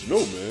had to let you know,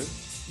 man,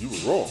 you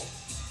were wrong.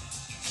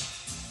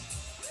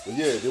 But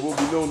yeah, there will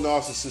be no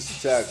narcissist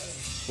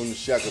attacks from the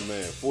Shaka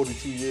Man.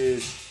 42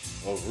 years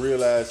of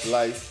real-ass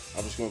life.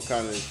 I'm just going to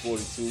count it as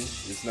 42.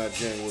 It's not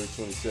January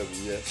 27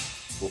 yet.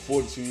 But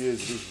 42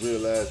 years of this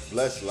real-ass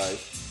blessed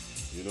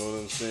life. You know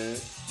what I'm saying?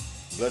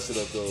 Blessed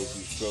are those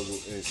who struggle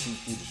and see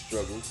through the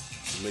struggle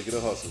to make it a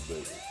hustle,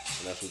 baby.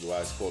 And that's why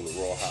it's called the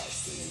Raw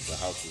House. Baby. It's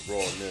a house of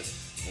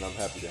rawness, and I'm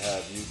happy to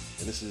have you.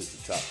 And this is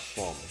the top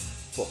performer.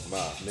 Fuck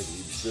my nigga,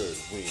 you deserve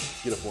to win.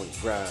 Get up on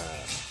your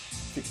grind.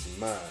 Fix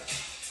your mind.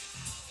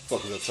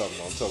 Fuck is I talking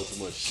about? I'm talking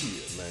too much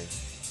shit, man.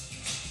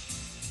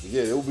 But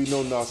yeah, there will be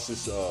no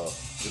narcissist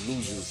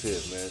delusions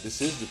here, man.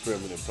 This is the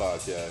Permanent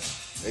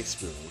Podcast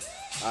Experience.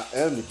 I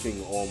am the king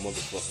of all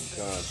motherfucking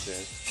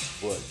content.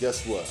 But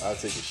guess what? I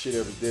take a shit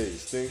every day. It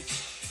stinks.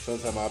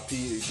 Sometimes I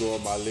pee, it go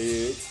on my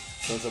leg.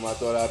 Sometimes I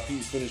thought I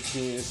finished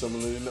peeing, some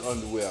of it in the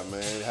underwear,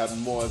 man. It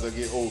happens more as I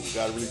get older.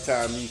 Gotta really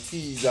time these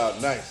peas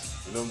out nice.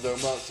 You know what I'm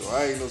talking about? So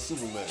I ain't no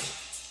Superman.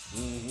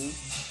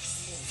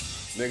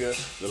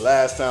 Nigga, the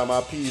last time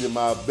I peed in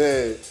my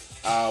bed,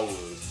 I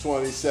was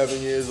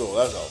 27 years old.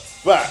 That's a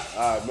fact.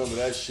 I remember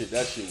that shit.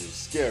 That shit was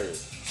scary.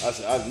 I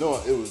said, I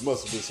know it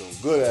must have been some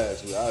good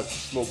ass. I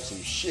smoked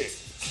some shit.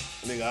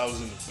 Nigga, I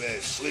was in the bed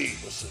asleep.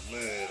 I said,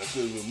 man, I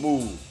couldn't even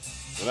move.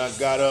 When I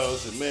got up, I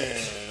said,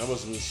 man, I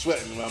must have been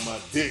sweating around my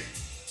dick.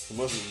 It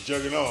must have been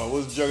jerking on. I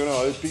wasn't jerking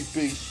on. It's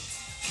pee.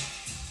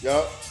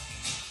 Yup.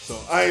 So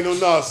I ain't no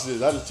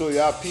narcissist. I just told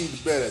you I peed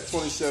the bed at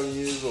 27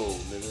 years old,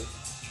 nigga.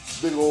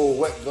 Big old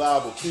wet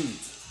glob of pee.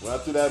 When I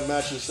threw that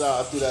mattress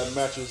out,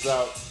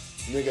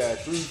 nigga, at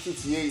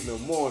 3:58 in the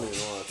morning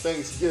on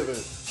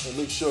Thanksgiving and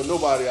make sure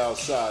nobody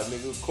outside,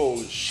 nigga. It was cold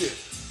as shit.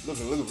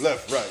 Looking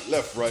left, right.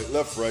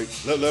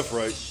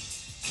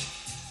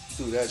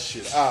 threw that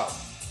shit out.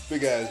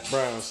 Big ass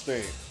brown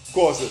stain. Of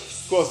course, the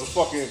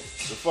fucking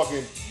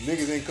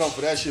niggas didn't come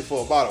for that shit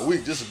for about a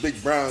week. Just a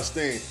big brown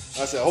stain.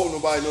 I said, I hope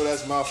nobody know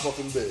that's my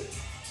fucking bed.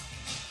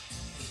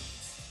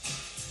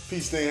 Pea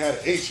stain had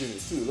an H in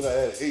it too. Look, I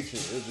had an H in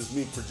it. It was just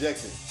me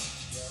projecting.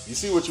 You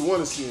see what you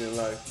want to see in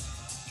life.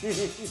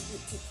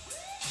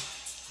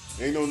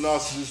 Ain't no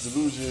narcissist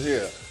delusion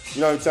here.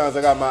 You know how many times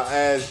I got my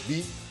ass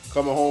beat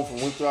coming home from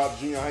Winthrop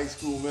Junior High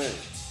School, man?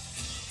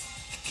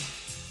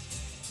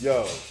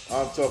 Yo,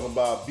 I'm talking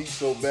about beat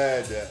so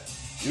bad that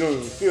you don't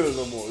even feel it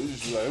no more. You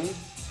just be like,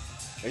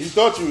 and you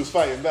thought you was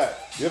fighting back.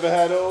 You ever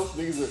had those?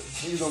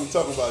 Niggas don't be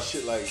talking about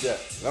shit like that.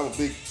 And I'm a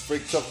big,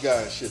 fake, tough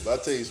guy and shit, but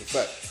I tell you some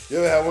fact. You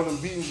ever had one of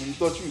them beatings when you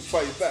thought you was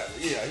fighting back?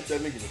 Like, yeah, I hit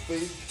that nigga in the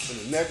face, in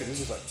the neck, and it's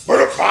just like,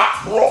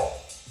 bro.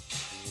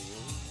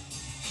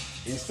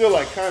 And you still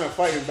like kind of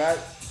fighting back,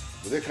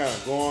 but they're kind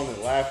of gone and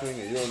laughing,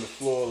 and you're on the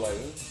floor like,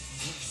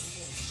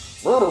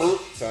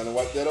 trying to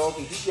wipe that off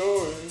and keep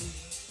going.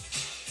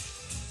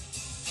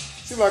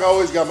 Seemed like I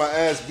always got my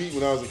ass beat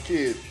when I was a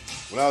kid,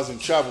 when I was in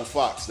Travel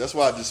Fox. That's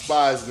why I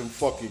despise them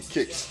fucking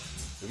kicks.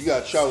 If you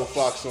got Travel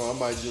Fox on, I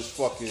might just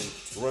fucking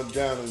run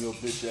down on your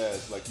bitch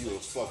ass like you a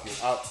fucking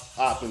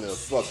op in a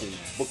fucking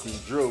book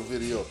and drill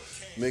video.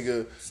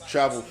 Nigga,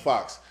 Travel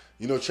Fox.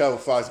 You know Travel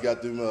Fox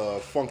got them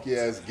funky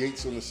ass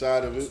gates on the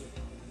side of it.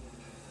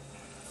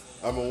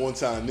 I remember one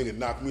time nigga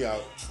knocked me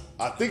out.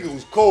 I think it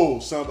was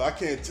cold, something. I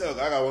can't tell.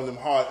 I got one of them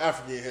hard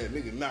African head.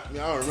 Nigga knocked me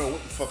out. I don't remember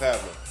what the fuck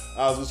happened.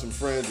 I was with some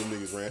friends and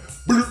niggas ran.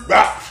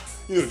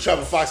 You know, the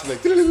Travel Fox be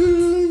like,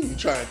 you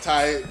try and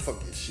tie it.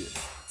 Fuck this shit.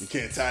 You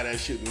can't tie that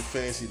shit with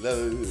fancy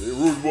leather.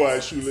 Rude boy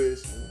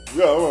shoelace.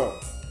 Yeah, on.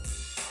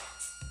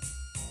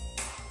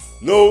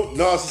 No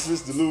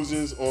narcissist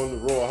delusions on the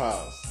Raw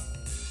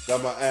House.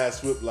 Got my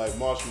ass whipped like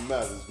Marshall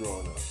Mathers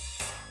growing up.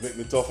 Make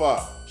me tough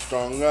out.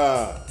 Strong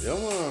guy. Yeah,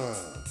 man.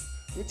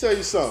 Let me tell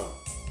you something.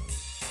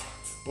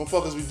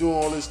 Motherfuckers be doing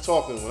all this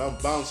talking when I'm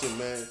bouncing,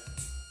 man.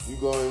 You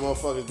go and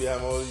motherfuckers be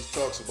having all these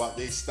talks about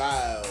their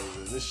styles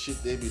and this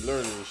shit they be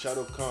learning.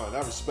 Shadow Khan. I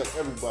respect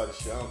everybody's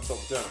shit. I don't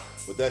talk down.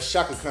 But that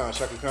Shaka Khan.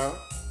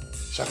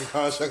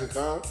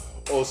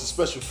 Oh, it's a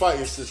special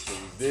fighting system,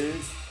 you dig?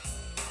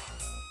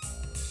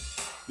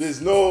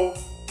 There's no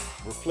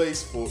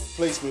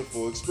replacement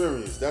for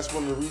experience. That's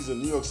one of the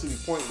reasons New York City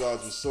point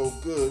guards were so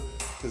good,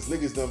 because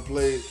niggas done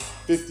played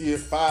 50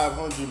 and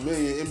 500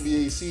 million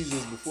NBA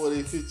seasons before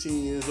they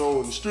 15 years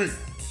old in the street.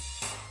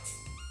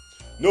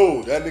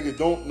 No, that nigga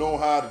don't know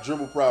how to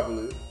dribble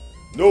properly.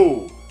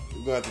 No,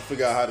 you're gonna have to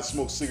figure out how to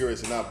smoke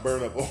cigarettes and not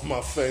burn up all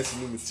my fancy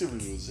new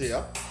materials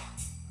here.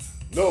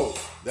 No,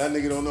 that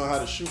nigga don't know how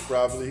to shoot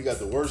properly. He got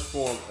the worst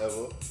form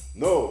ever.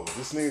 No,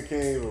 this nigga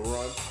can't even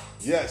run.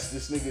 Yes,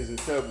 this nigga is in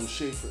terrible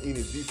shape for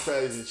eating beef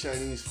patties and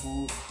Chinese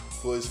food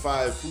for his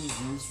 5 food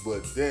groups,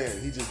 but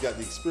damn, he just got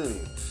the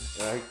experience.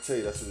 And I hate to tell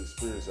you, that's the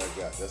experience I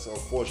got. That's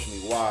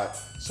unfortunately why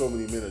so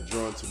many men are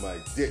drawn to my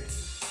dick.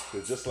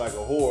 Because just like a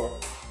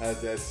whore has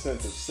that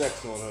scent of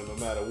sex on her no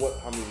matter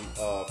how many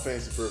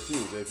fancy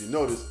perfumes. And if you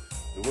notice,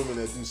 the women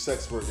that do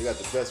sex work, they got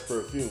the best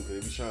perfume, because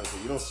they be trying to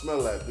say, you don't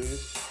smell that, do you?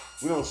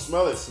 We don't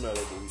smell it, but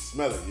we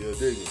smell it, you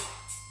dig me?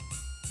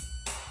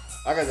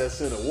 I got that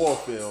scent of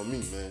warfare on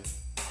me, man.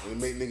 And it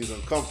make niggas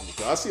uncomfortable.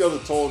 Cause I see other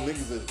tall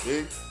niggas that's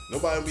big.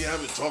 Nobody be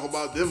having to talk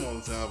about them all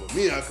the time. But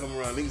me, I come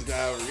around, niggas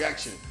gotta have a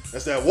reaction.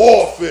 That's that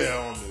warfare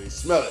on me. They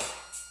smell it.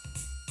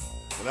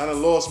 And I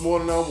done lost more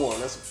than I won.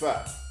 That's a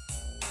fact.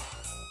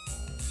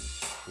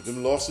 But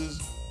them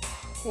losses,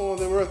 oh,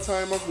 they were a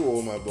time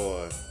ago, my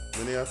boy.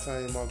 Many a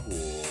time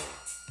ago.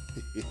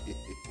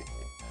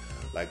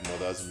 Like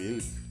mother's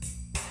milk.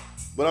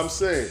 But I'm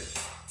saying,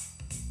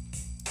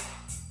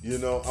 you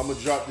know, I'm going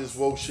to drop this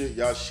woke shit.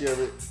 Y'all share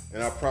it.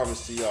 And I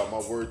promise to y'all,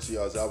 my word to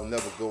y'all is I will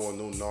never go on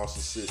no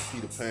narcissist,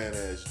 Peter Pan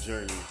ass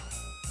journey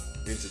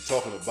into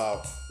talking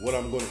about what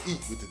I'm going to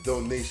eat with the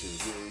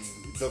donations.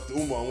 Dr.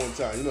 Umar one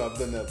time, you know, I've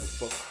done that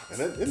before.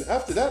 And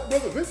after that,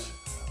 Brother Rich,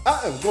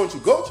 I am going to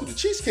go to the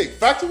Cheesecake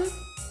Factory,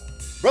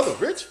 Brother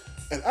Rich,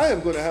 and I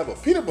am going to have a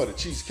peanut butter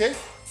cheesecake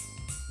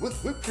with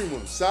whipped cream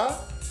on the side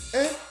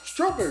and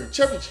strawberry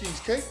cherry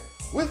cheesecake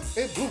with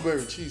a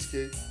blueberry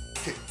cheesecake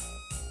cake.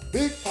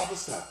 Big Papa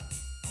style.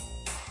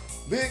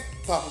 Big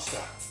Papa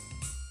style.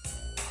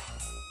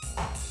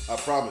 I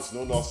promise,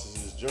 no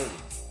narcissist journey.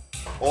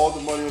 All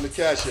the money on the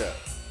Cash App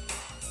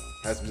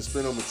has been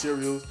spent on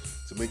materials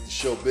to make the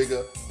show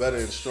bigger, better,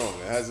 and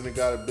stronger. Hasn't it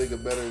got it bigger,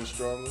 better, and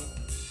stronger?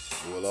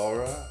 Well, all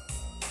right.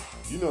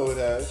 You know it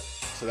has.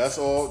 So that's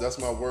all. That's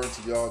my word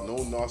to y'all.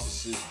 No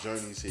narcissist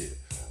journeys here.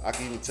 I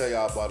can even tell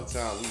y'all about the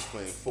time we was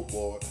playing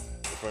football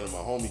in front of my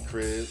homie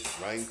crib,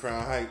 right in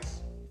Crown Heights.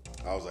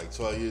 I was like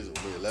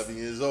 11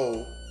 years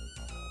old.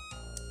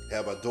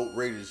 Had my Dope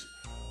Raiders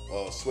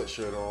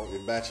sweatshirt on.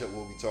 In matchup,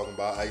 we'll be talking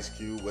about Ice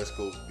Cube, West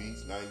Coast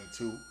Beats,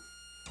 92.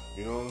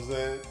 You know what I'm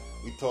saying?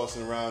 We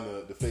tossing around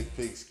the fake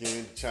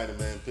pigskin, the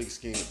Chinaman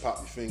pigskin, and pop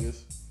your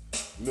fingers.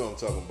 You know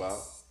what I'm talking about.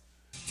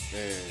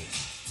 And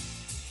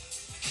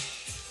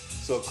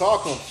so a car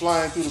come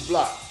flying through the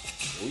block.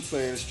 And we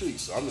playing the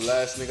streets. So I'm the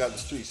last nigga out the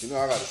streets. You know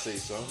I gotta say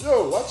something.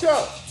 Yo, watch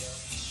out.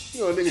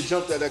 You know, a nigga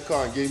jumped out that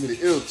car and gave me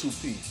the ill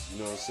two-piece. You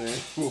know what I'm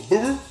saying?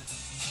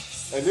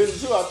 And then,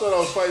 too, I thought I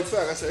was fighting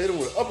back. I said, hit him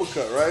with an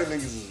uppercut, right?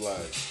 Niggas is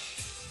like,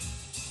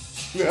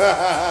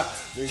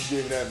 niggas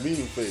gave me that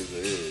meaning face.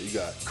 Like, yeah, you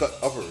got cut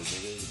uppers,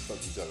 nigga. What the fuck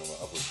you talking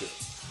about, uppercut?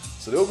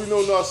 So there'll be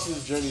no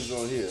narcissist journeys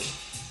on here.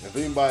 If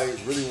anybody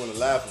really want to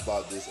laugh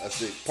about this, I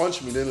say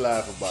punch me, then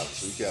laugh about it,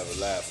 so we can have a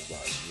laugh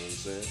about it. You know what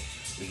I'm saying?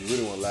 If you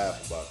really want to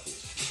laugh about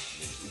this.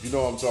 If you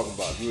know what I'm talking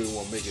about, if you really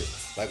want to make it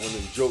like one of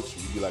them jokes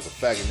where you be like a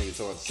faggot nigga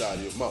talking out the side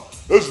of your mouth.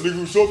 That's the nigga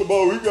who's talking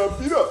about he got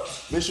beat up.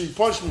 Make sure you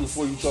punch me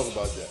before you talk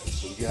about that,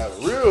 so we can have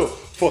a real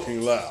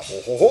fucking laugh.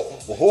 If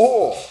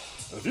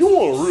you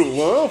want a real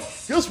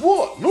laugh, guess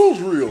what?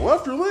 No's real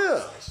after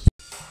this.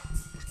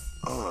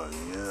 Oh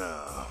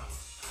yeah,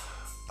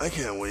 I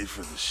can't wait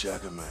for the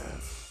Shaka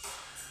Man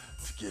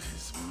to get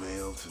his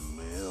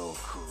male-to-male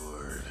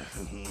cord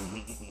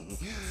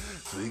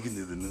so he can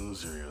do the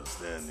newsreel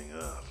standing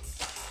up.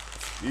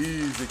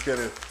 Easy,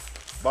 Kenneth.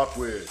 Back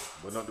way,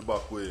 but not the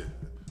back way.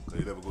 So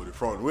you never go the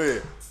front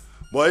way.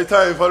 But it's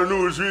time for the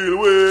newsreel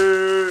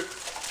way.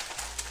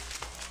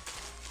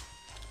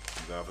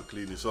 You have to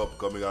clean this up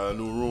because we got a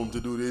new room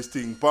to do this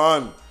thing,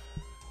 pan.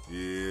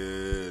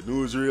 Yeah,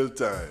 newsreel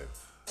time.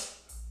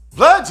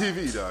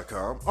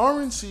 VladTV.com,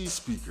 RNC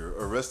speaker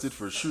arrested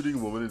for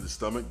shooting woman in the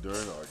stomach during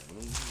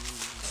argument.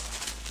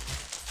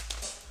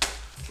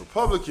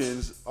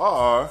 Republicans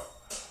are,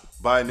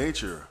 by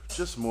nature,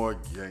 just more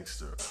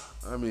gangster.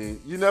 I mean,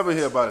 you never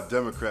hear about a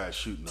Democrat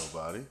shooting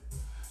nobody.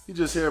 You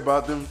just hear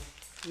about them,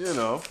 you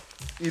know,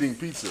 eating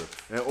pizza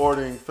and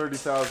ordering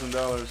 $30,000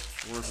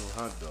 worth of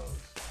hot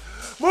dogs.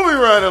 Moving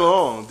right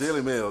along,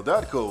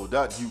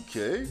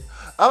 dailymail.co.uk.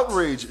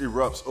 Outrage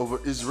erupts over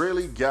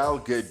Israeli Gal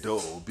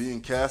Gadot being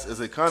cast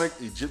as iconic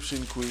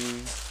Egyptian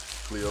queen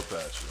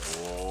Cleopatra.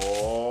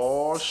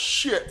 Oh,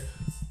 shit.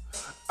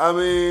 I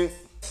mean,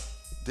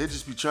 they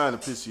just be trying to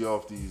piss you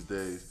off these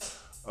days.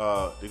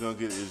 They're going to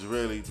get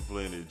Israeli to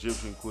play an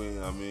Egyptian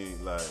queen. I mean,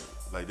 like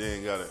they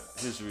ain't got a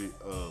history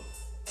of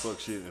fuck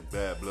shit and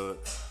bad blood.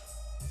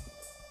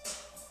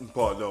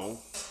 Pardon.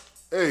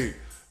 Hey,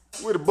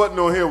 with a button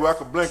on here where I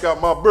can blank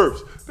out my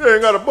burps. They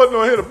ain't got a button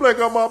on here to blank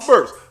out my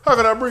burps. How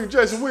can I bring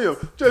Jason Williams?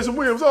 Jason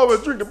Williams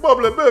always drink the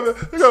bubbly, baby.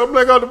 They got to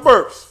blank out the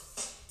burps.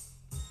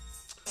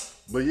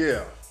 But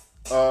yeah,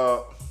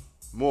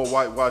 more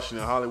whitewashing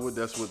in Hollywood.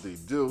 That's what they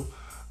do.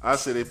 I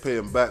say they pay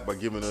them back by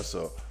giving us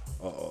a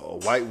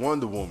white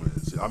Wonder Woman.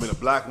 I mean, a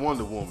black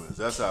Wonder Woman.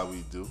 That's how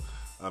we do.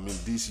 I mean,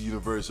 DC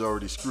Universe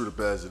already screwed up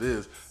as it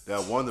is.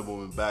 That Wonder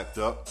Woman backed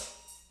up.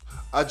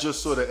 I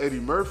just saw that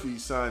Eddie Murphy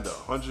signed a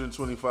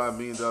 $125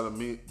 million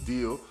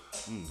deal.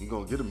 He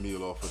gonna get a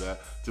meal off of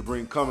that to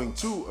bring Coming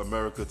to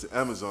America to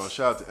Amazon.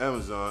 Shout out to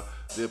Amazon.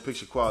 Their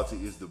picture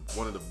quality is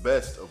one of the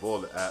best of all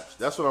the apps.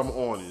 That's what I'm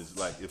on. Is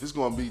like if it's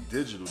gonna be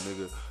digital,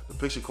 nigga, the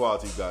picture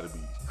quality got to be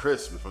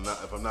crisp. If I'm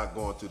not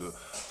going to the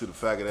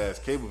faggot ass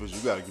cable vision,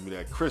 you got to give me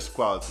that crisp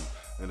quality.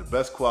 And the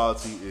best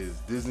quality is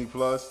Disney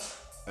Plus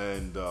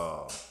and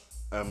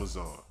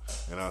Amazon.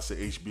 And I'll say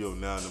HBO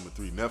now, number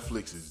 3.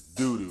 Netflix is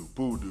doo-doo,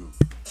 boo-doo.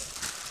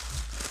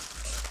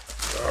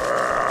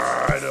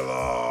 Right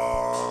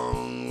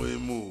along we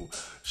move.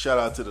 Shout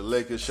out to the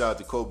Lakers. Shout out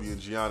to Kobe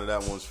and Gianna.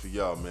 That one's for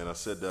y'all, man. I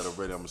said that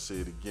already. I'm going to say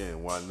it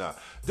again. Why not?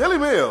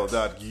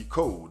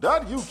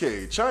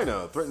 DailyMail.co.uk.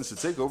 China threatens to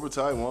take over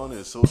Taiwan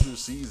as soldiers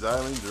seize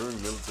island during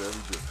military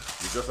drill.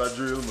 Because I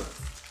drill, man.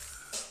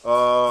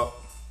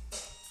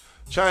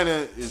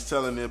 China is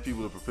telling their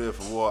people to prepare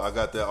for war. I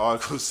got that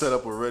article set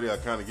up already. I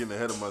kind of getting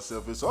ahead of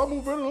myself here, so I'll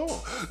move right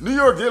along.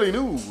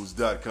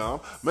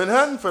 NewYorkDailyNews.com.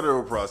 Manhattan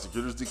federal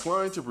prosecutors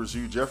declined to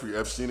pursue Jeffrey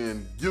Epstein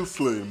and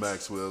Ghislaine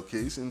Maxwell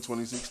case in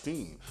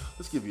 2016.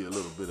 Let's give you a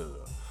little bit of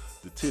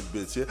the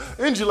tidbits here.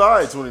 In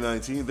July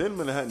 2019, then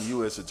Manhattan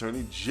U.S.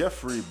 Attorney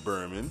Jeffrey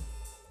Berman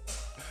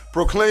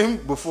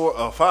proclaimed before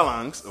a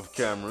phalanx of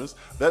cameras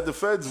that the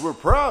feds were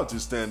proud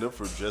to stand up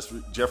for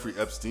Jeffrey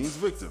Epstein's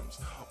victims.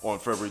 On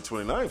February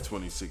 29,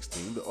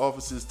 2016, the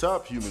office's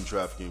top human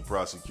trafficking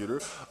prosecutor,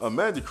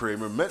 Amanda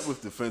Kramer, met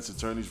with defense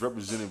attorneys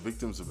representing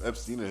victims of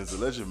Epstein and his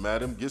alleged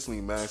madam,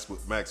 Ghislaine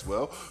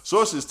Maxwell.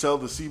 Sources tell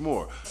the See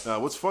More. Now,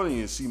 what's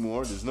funny is See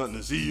More, there's nothing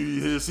to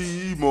see here,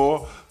 See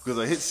More, because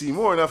I hit See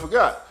More and I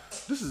forgot.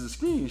 This is a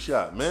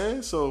screenshot,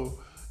 man, so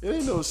it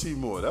ain't no See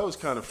More. That was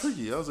kind of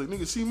freaky. I was like,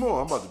 nigga, See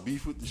More, I'm about to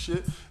beef with the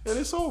shit, and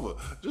it's over.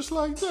 Just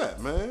like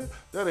that, man.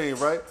 That ain't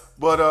right.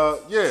 But,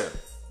 yeah.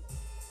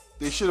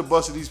 They should have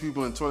busted these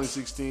people in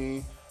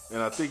 2016,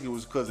 and I think it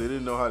was because they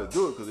didn't know how to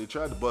do it, because they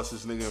tried to bust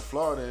this nigga in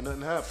Florida and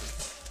nothing happened.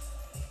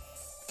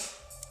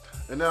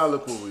 And now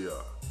look where we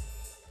are.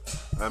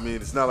 I mean,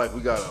 it's not like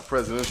we got a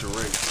presidential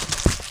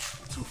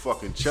race. 2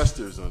 fucking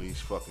Chesters on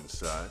each fucking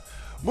side.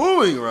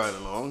 Moving right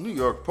along,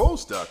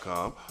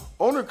 NewYorkPost.com.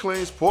 Owner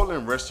claims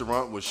Portland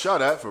restaurant was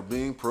shot at for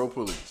being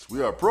pro-police.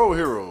 We are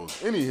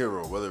pro-heroes, any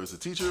hero, whether it's a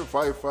teacher,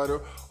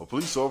 firefighter, a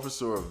police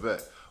officer, or a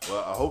vet.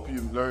 Well, I hope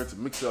you learn to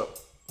mix up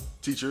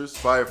teachers,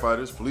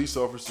 firefighters, police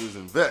officers,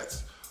 and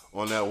vets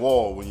on that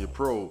wall when you're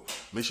pro.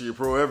 Make sure you're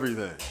pro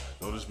everything.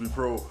 Don't just be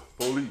pro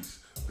police.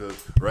 Because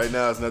right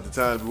now it's not the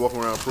time to be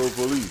walking around pro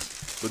police.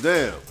 But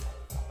damn,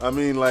 I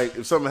mean, like,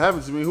 if something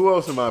happens to me, who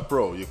else am I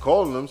pro? You're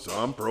calling them, so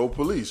I'm pro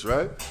police,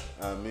 right?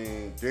 I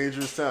mean,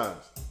 dangerous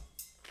times.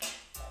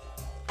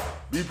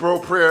 Be pro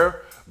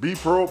prayer. Be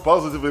pro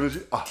positive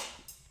energy.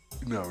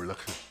 Now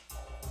relax.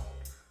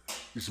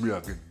 It's me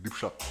again, deep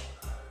shock.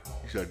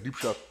 It's a deep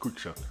shock, quick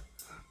shock.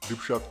 Deep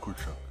shock, quick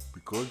shock.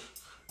 Because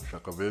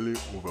Shakaveli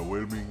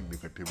overwhelming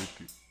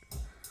negativity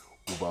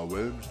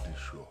overwhelms the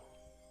show.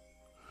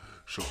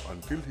 So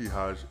until he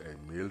has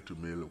a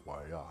male-to-male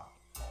wire,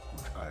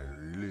 which I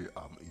really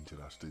am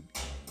interested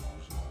in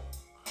using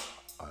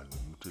and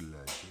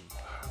utilizing,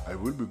 I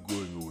will be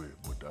going away,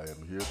 but I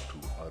am here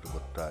to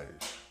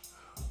advertise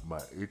my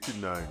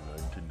 $89.99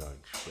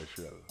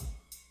 special.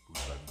 We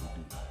can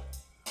do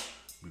this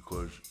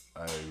because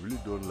I really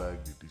don't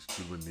like the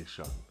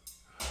discrimination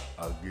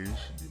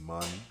against the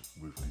man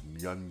with the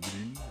neon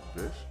green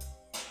vest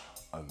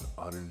and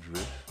orange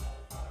vest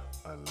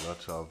and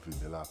lots of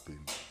vanilla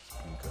paint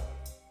sprinkle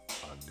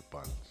on the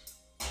pants.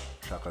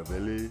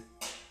 Shakaveli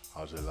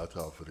has a lot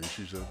of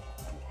racism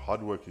to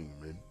hardworking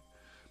men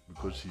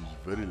because he's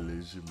a very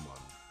lazy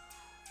man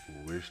who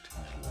wastes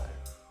his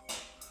life.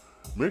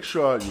 Make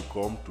sure you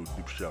come to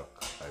Deep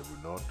Shock. I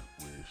will not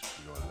waste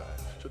your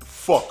life. Shut the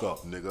fuck up,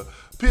 nigga.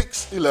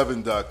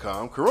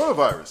 Pix11.com.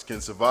 Coronavirus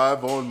can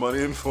survive on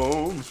money and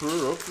phones for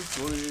up to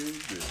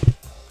 28 days.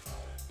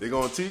 They're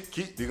gonna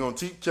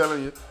keep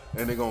telling you,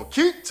 and they're gonna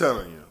keep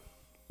telling you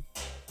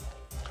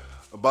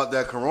about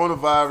that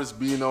coronavirus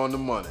being on the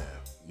money.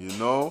 You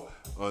know,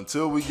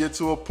 until we get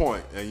to a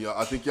point, and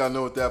I think y'all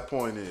know what that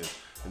point is.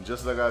 And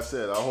just like I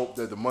said, I hope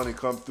that the money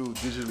come through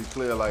digitally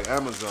clear like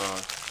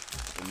Amazon.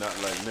 And not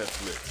like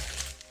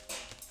Netflix.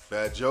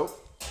 Bad joke?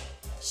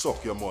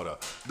 Soak your mother.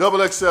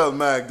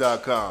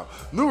 XXLMag.com.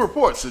 New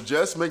report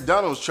suggests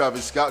McDonald's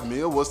Travis Scott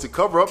meal was to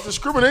cover up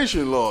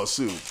discrimination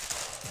lawsuit.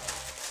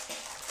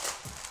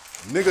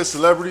 Nigga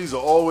celebrities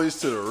are always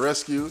to the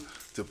rescue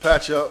to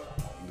patch up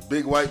the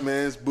big white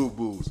man's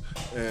boo-boos.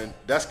 And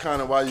that's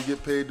kind of why you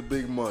get paid the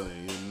big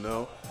money, you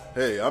know?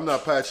 Hey, I'm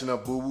not patching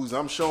up boo-boos.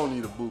 I'm showing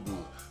you the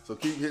boo-boos. So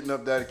keep hitting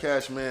up that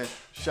Cash Man,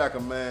 Shaka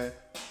Man,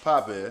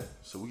 Pop-Air,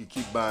 so we can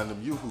keep buying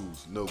them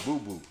yoo-hoos. No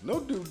boo-boo, no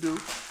doo-doo.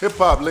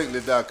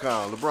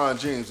 HipHopLately.com. LeBron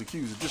James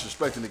accused of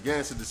disrespecting the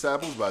Gangster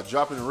Disciples by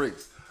dropping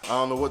race. I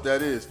don't know what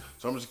that is,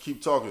 so I'm just gonna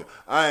keep talking.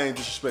 I ain't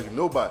disrespecting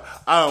nobody.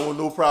 I don't want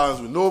no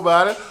problems with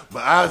nobody,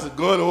 but I was a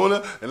gun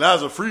owner, and I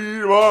was a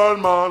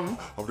freeborn man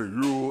of the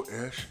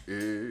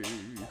USA.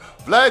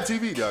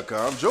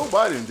 VladTV.com. Joe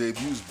Biden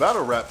debuts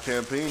battle rap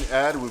campaign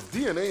ad with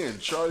DNA and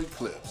Charlie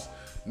Clips.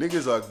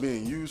 Niggas are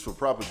being used for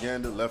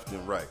propaganda left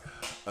and right,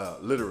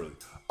 literally.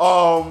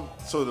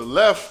 So the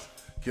left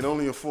can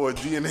only afford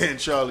DNA and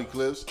Charlie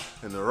Clips,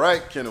 and the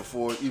right can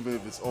afford even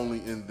if it's only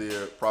in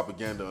their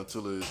propaganda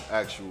until it is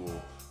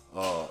actual,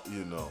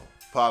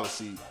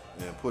 policy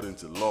and put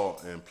into law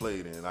and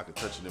played. And I can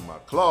touch it in my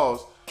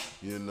claws.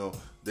 You know,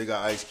 they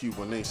got Ice Cube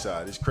on their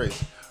side. It's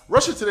crazy.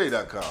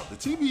 RussiaToday.com. The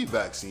TB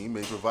vaccine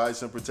may provide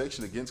some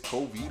protection against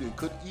COVID and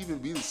could even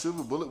be the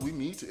silver bullet we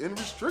need to end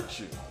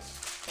restrictions.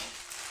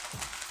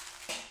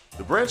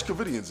 The Branch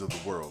Covidians of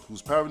the world,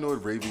 whose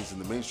paranoid ravings in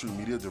the mainstream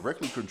media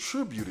directly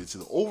contributed to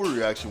the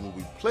overreaction, will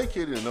be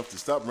placated enough to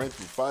stop ranting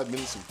for 5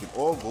 minutes so we can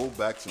all go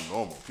back to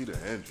normal. Peter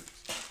Andrews.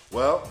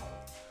 Well,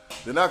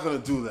 they're not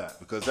going to do that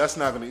because that's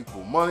not going to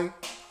equal money.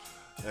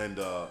 And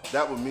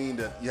that would mean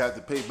that you have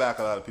to pay back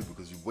a lot of people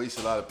because you've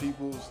wasted a lot of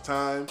people's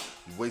time,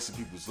 you've wasted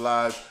people's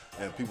lives,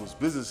 and people's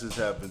businesses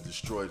have been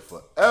destroyed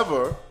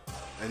forever.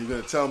 And you're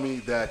going to tell me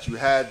that you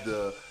had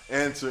the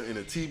answer in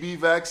a TB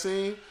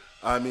vaccine?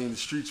 I mean, the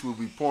streets will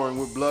be pouring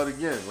with blood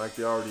again, like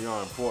they already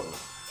are in Portland.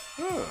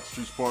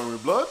 Streets pouring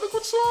with blood. Look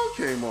what song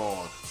came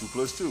on. 2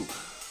 plus 2.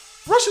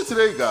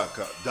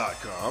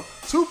 RussiaToday.com.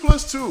 2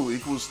 plus 2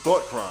 equals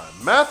thought crime.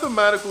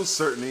 Mathematical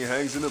certainty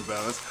hangs in the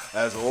balance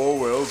as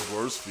Orwell's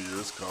worst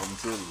fears come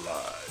to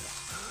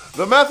life.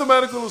 The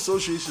Mathematical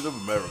Association of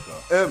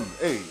America,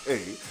 MAA,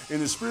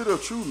 in the spirit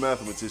of true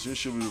mathematicians,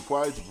 should be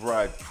required to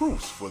provide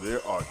proofs for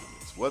their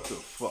arguments. What the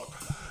fuck?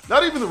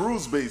 Not even the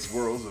rules-based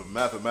worlds of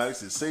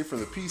mathematics is safe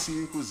from the PC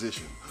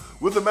Inquisition,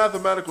 with the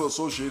Mathematical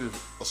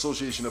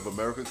Association of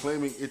America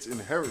claiming it's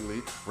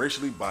inherently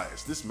racially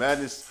biased. This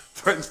madness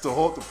threatens to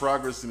halt the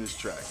progress in its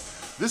track.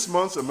 This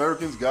month,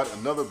 Americans got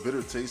another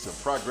bitter taste of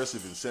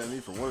progressive insanity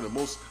from one of the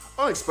most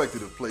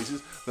unexpected of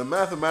places, the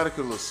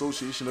Mathematical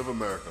Association of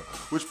America,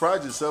 which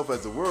prides itself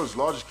as the world's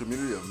largest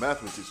community of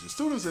mathematicians,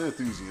 students, and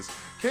enthusiasts,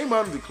 came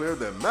out and declared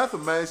that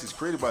mathematics is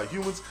created by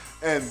humans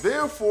and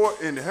therefore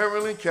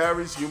inherently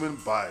carries human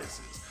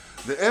biases.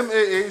 The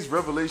MAA's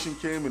revelation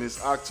came in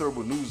its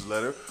October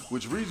newsletter,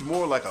 which reads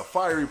more like a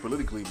fiery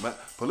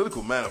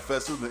political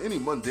manifesto than any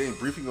mundane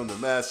briefing on the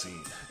mass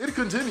scene. It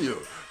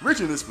continued,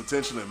 reaching this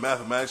potential in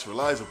mathematics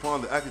relies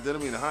upon the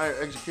academic and higher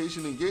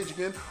education engaging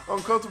in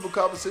uncomfortable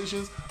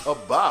conversations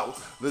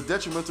about the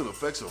detrimental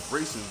effects of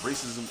race and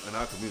racism in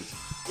our community.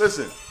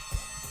 Listen,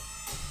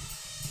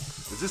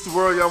 is this the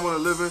world y'all want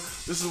to live in?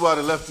 This is why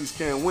the lefties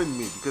can't win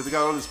me, because they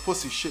got all this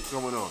pussy shit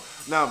going on.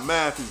 Now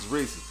math is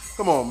racist.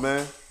 Come on,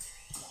 man.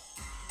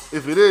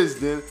 If it is,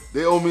 then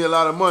they owe me a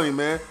lot of money,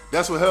 man.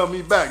 That's what held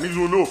me back. Niggas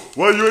wanna know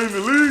why you ain't in the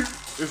league?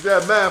 It's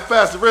that Man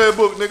Faster Red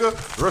Book, nigga.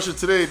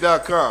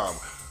 RussiaToday.com.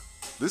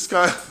 This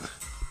kind...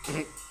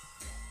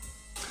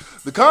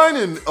 The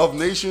kind of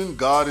nation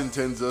God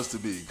intends us to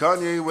be.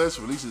 Kanye West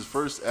released his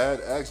first ad,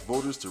 asked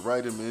voters to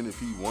write him in if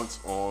he wants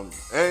on,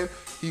 and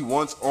he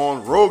wants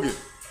on Rogan.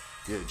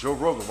 Yeah, Joe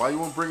Rogan, why you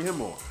won't bring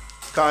him on?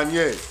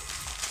 Kanye,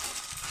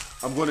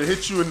 I'm gonna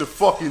hit you in the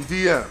fucking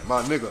DM,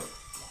 my nigga.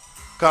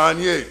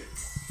 Kanye,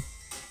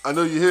 I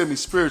know you hear me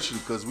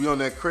spiritually, because we on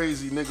that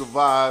crazy nigga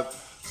vibe,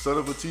 son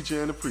of a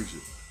teacher and a preacher.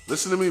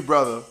 Listen to me,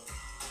 brother.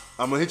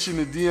 I'm gonna hit you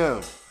in the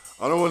DM.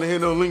 I don't wanna hear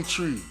no link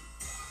tree.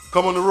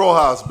 Come on the Row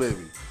House,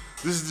 baby.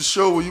 This is the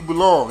show where you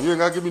belong. You ain't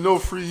gotta give me no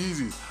free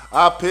Yeezys.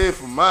 I paid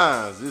for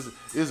mine.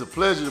 It's a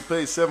pleasure to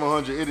pay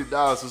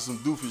 $780 for some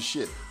doofy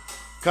shit.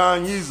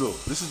 Kanyezo,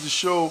 this is the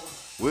show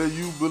where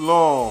you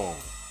belong.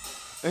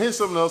 And here's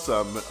something else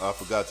I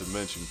forgot to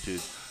mention,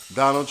 kids.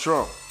 Donald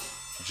Trump,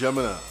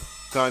 Gemini.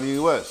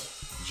 Kanye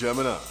West,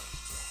 Gemini.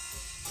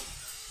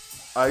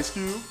 Ice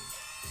Cube,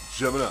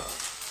 Gemini.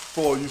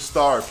 For you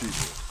star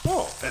people.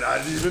 Oh, and I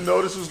didn't even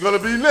know this was gonna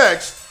be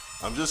next.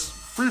 I'm just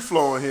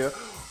free-flowing here.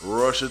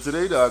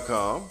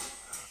 RussiaToday.com.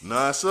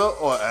 NASA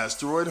or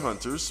asteroid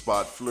hunters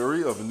spot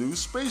flurry of new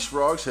space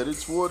rocks headed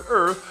toward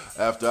Earth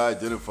after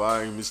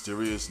identifying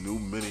mysterious new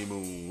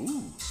mini-moon.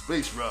 Ooh,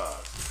 space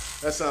rocks.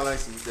 That sound like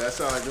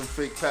them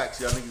fake packs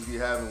y'all niggas be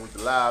having with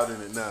the loud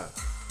in it now.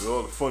 With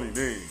all the funny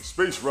names.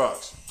 Space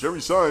rocks.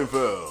 Jerry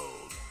Seinfeld.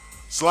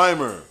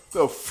 Slimer.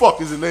 The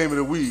fuck is the name of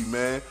the weed,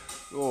 man?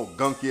 The old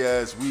gunky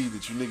ass weed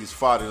that you niggas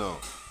fought it on.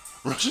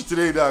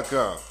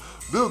 RussiaToday.com.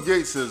 Bill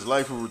Gates says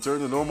life will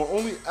return to normal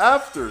only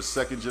after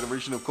second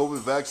generation of COVID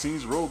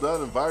vaccines rolled out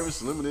and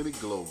virus eliminated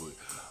globally.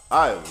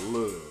 I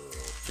love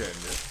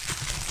Kenya.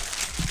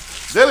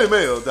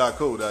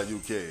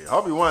 DailyMail.co.uk.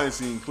 Harvey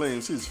Weinstein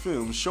claims his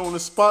film shone a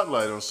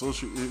spotlight on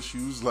social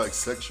issues like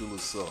sexual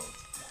assault.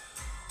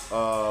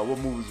 What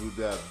movies would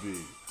that be?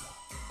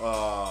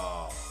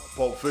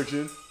 Pulp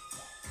Fiction.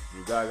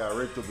 The guy got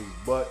raped up his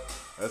butt.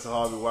 That's a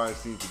Harvey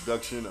Weinstein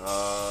production.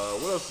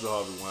 What else is a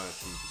Harvey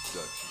Weinstein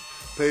production?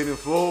 Paid in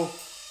Full.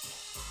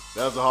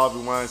 That was a Harvey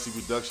Weinstein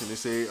production. They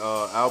say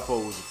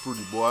Alpo was a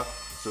fruity boy.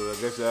 So I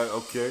guess that,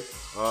 okay.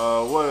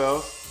 What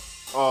else?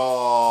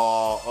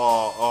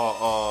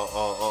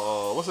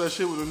 What's that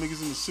shit with the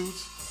niggas in the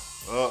suits?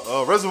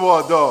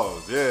 Reservoir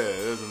Dogs. Yeah,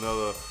 there's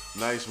another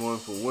nice one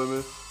for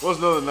women. What's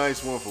another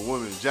nice one for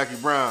women? Jackie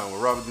Brown,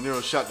 where Robert De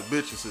Niro shot the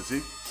bitch and said,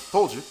 see,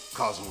 told you,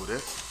 cause over there.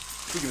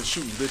 Speaking of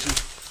shooting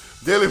bitches.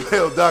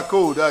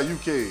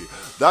 DailyMail.co.uk.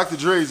 Dr.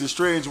 Dre's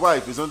estranged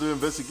wife is under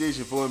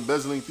investigation for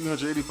embezzling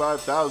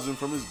 $385,000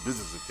 from his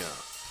business account.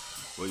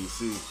 Well, you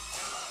see,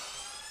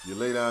 you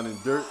lay down in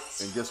dirt,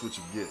 and guess what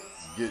you get?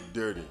 You get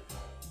dirty.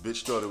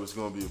 Bitch thought it was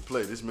going to be a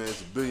play. This man's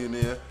a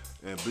billionaire,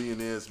 and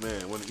billionaires,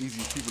 man, one of the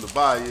easiest people to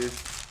buy is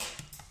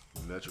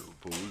natural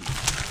police.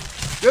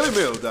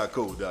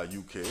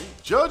 DailyMail.co.uk.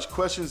 Judge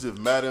questions if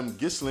Madam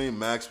Ghislaine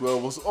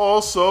Maxwell was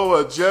also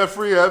a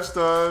Jeffrey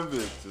Epstein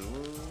victim.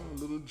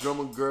 Little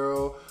drummer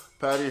girl,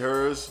 Patty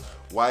Hearst,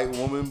 white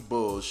woman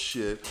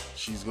bullshit.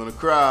 She's gonna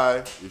cry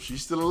if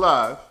she's still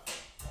alive.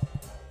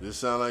 This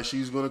sound like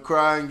she's gonna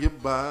cry and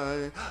get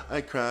by. I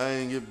cry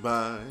and get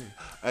by.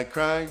 I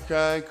cry,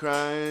 cry,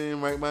 cry,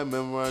 and write my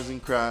memoirs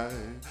and cry.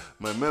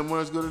 My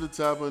memoirs go to the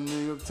top of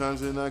New York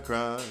Times and I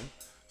cry.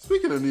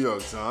 Speaking of New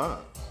York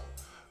Times,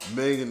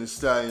 Megan Thee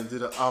Stallion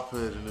did an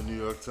op-ed in the New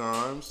York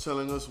Times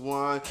telling us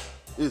why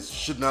it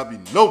should not be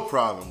no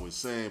problem with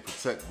saying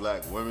protect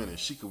black women and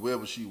she can wear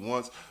what she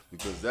wants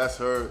because that's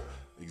her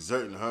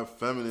exerting her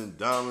feminine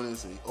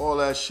dominance and all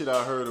that shit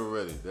I heard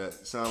already.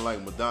 That sound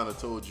like Madonna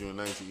told you in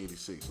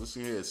 1986.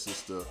 Listen here,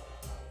 sister.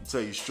 I'll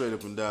tell you straight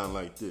up and down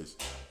like this.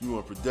 You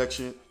want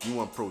protection, you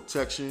want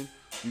protection,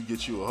 you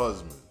get you a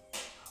husband.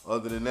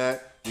 Other than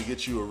that, you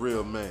get you a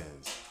real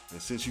man's.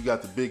 And since you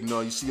got the big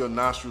nose, you see your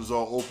nostrils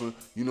all open,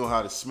 you know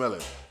how to smell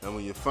it. And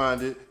when you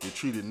find it, you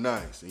treat it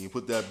nice. And you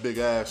put that big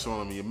ass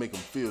on him and you make him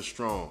feel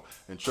strong.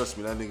 And trust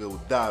me, that nigga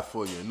will die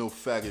for you. And no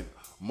faggot,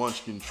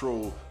 munch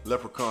control,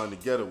 leprechaun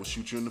together will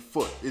shoot you in the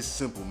foot. It's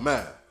simple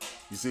math.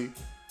 You see?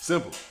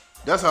 Simple.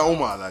 That's how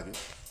Omar like it.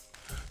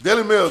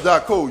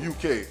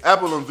 DailyMail.co.uk.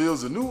 Apple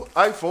unveils a new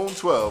iPhone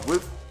 12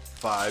 with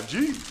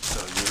 5G.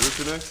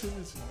 Cellular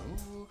connectivity.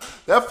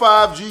 That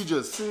 5G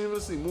just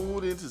seamlessly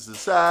moved into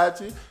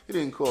society. It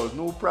didn't cause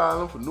no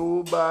problem for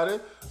nobody,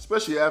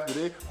 especially after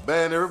they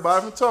banned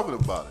everybody from talking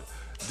about it.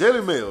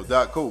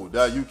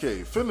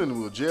 DailyMail.co.uk. Finland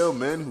will jail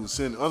men who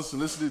send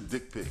unsolicited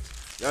dick pics.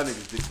 Y'all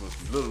niggas' dicks must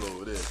be little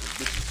over there because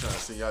bitches trying to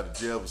send y'all to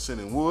jail for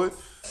sending wood.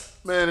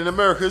 Man, in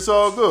America, it's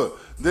all good.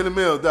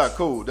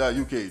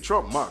 DailyMail.co.uk.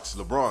 Trump mocks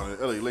LeBron and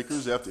LA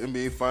Lakers after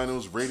NBA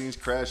Finals ratings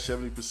crashed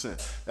 70%.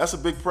 That's a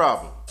big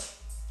problem.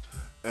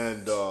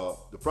 And the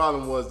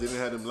problem was they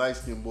didn't have them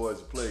light-skinned boys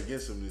to play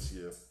against them this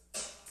year.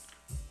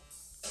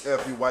 There are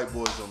a few white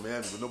boys on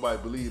Miami, but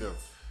nobody believed them.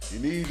 You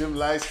need them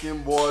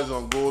light-skinned boys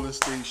on Golden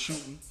State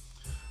shooting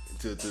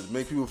to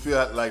make people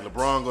feel like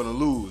LeBron gonna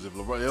lose. If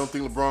they don't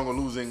think LeBron gonna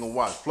lose, they ain't gonna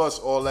watch. Plus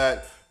all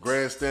that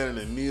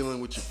grandstanding and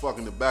kneeling with your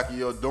fucking the back of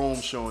your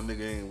dome showing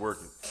nigga ain't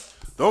working.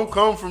 Don't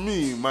come for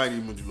me, mighty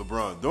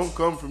LeBron. Don't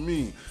come for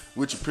me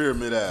with your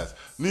pyramid ass.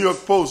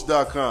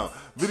 NewYorkPost.com.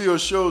 Video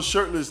shows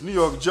shirtless New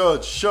York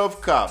judge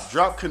shove cop.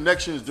 Drop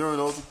connections during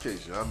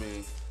altercation. I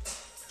mean,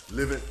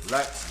 live it,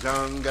 black,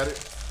 John got it.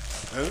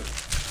 Huh?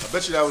 I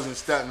bet you that was in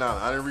Staten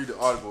Island. I didn't read the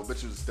article. I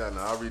bet you it was in Staten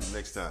Island. I'll read it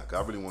next time,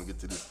 because I really want to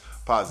get to this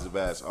positive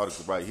ass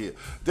article right here.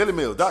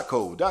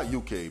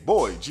 DailyMail.co.uk.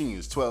 Boy,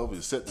 Genius 12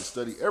 is set to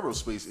study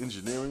aerospace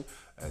engineering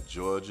at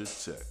Georgia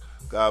Tech.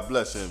 God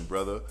bless him,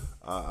 brother.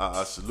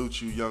 I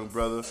salute you, young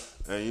brother.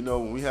 And you know,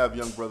 when we have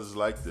young brothers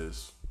like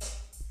this,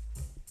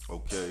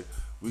 okay,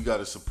 we got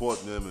to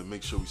support them and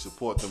make sure we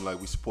support them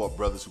like we support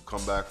brothers who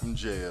come back from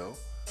jail,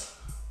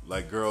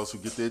 like girls who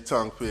get their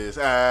tongue pierced.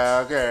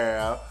 Ah,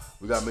 girl.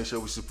 We got to make sure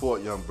we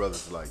support young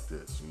brothers like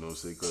this, you know what I'm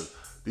saying? Because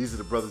these are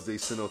the brothers they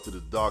send off to the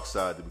dark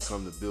side to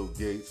become the Bill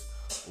Gates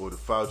or the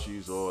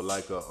Fauci's or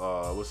like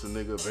what's the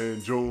nigga,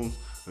 Van Jones,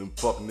 and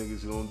fuck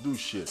niggas who don't do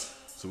shit.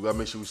 So we got to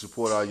make sure we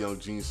support our young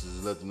geniuses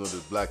and let them know that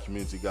the black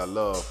community got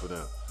love for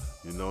them,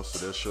 you know, so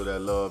they'll show that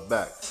love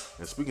back.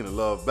 And speaking of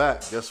love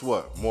back, guess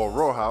what? More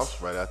Raw House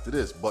right after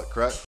this, butt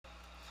crack.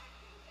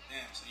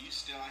 Damn, so you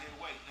still out here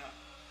waiting, huh?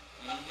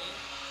 You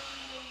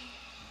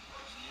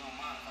don't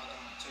mind if I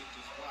come and take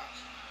this watch?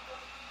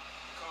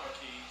 Car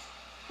keys.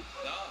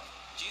 No,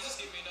 Jesus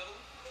gave me another one.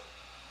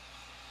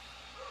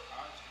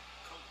 Alright,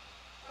 cool.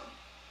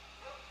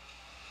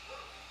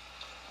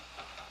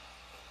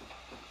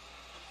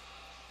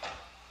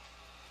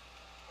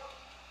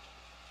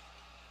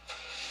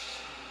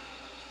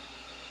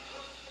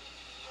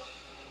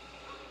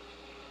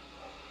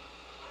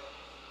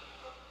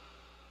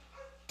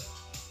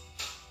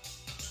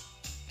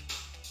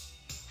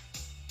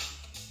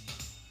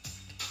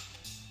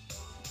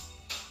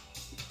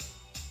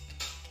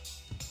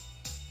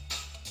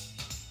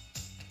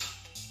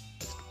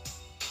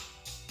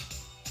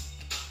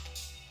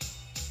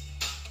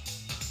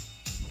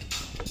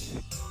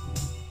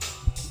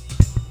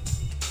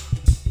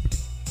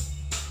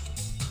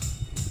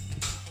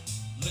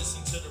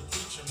 Listen to the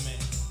preacher man,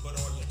 but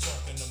are you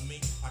talking to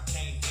me? I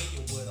can't hear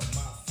you with a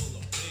mouth full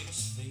of pig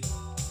speak.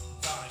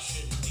 God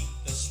shouldn't eat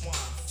the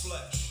swine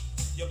flesh.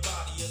 Your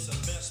body is a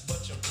mess,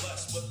 but you're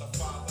blessed with the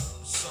Father,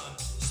 Son,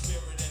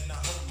 Spirit, and the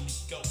Holy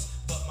Ghost.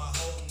 But my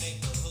whole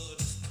neighborhood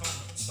is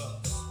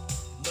comatose,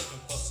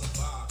 looking for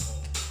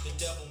survival. The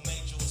devil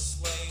made you a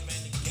slave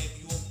and he gave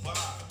you a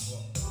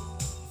Bible.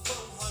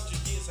 400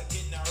 years of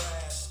getting our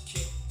ass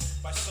kicked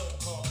by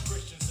so-called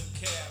Christians and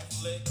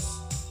Catholics.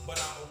 But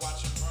I'ma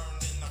watch it burn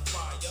in the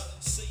fire.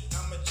 See,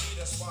 I'm a G,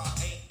 that's why I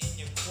ain't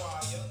in your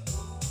choir.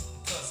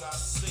 Cause I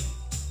see,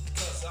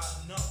 cause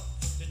I know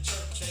the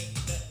church ain't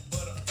nothing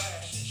but a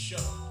fashion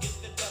show. Get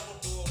the devil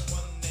to a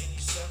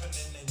 187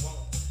 and they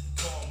won't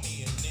call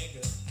me a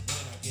nigga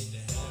when I get to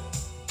heaven.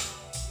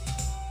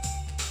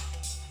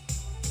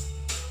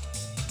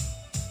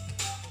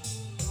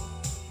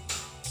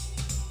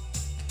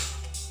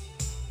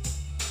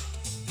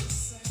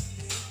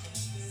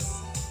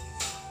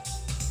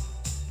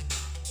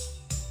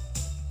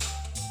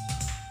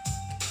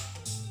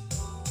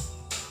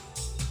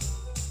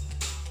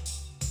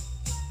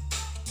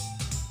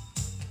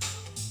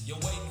 You're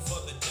waiting for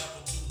the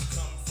devil to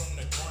come from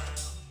the ground.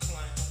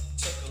 Clown,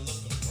 take a look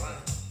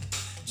around.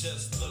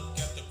 Just look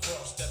at the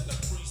cross that the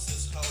priest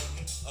is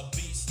holding. A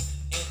beast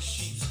in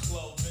sheep's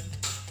clothing.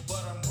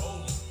 But I'm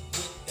rolling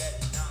with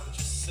that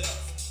knowledge of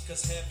self.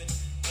 Cause heaven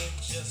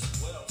ain't just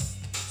wealth.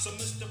 So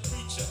Mr.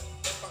 Preacher,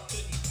 if I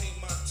couldn't pay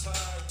my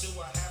tithe, do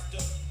I have to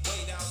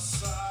wait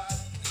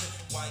outside?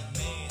 White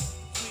man,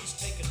 please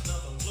take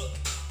another look.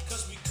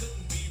 Cause we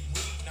couldn't be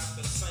reading out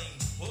the same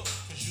book.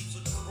 Cause you's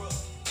a crook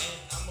and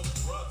I'm a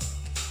brother.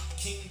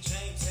 King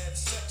James had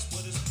sex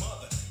with his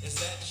mother. Is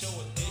that your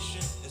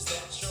addition? Is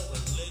that your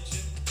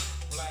religion?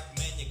 Black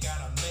man, you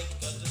gotta make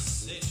a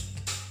decision.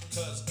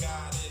 Cause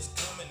God is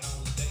coming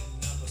on day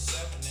number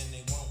 7 and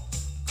they won't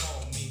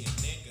call me a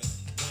nigga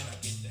when I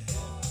get to heaven.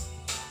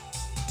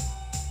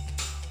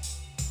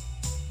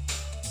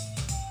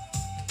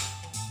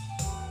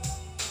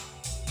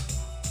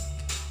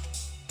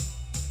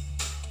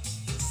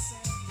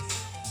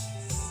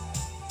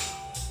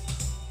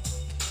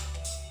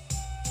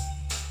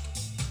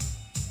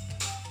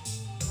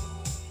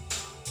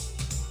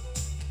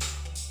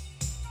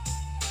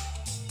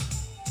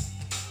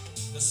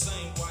 The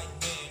same white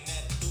man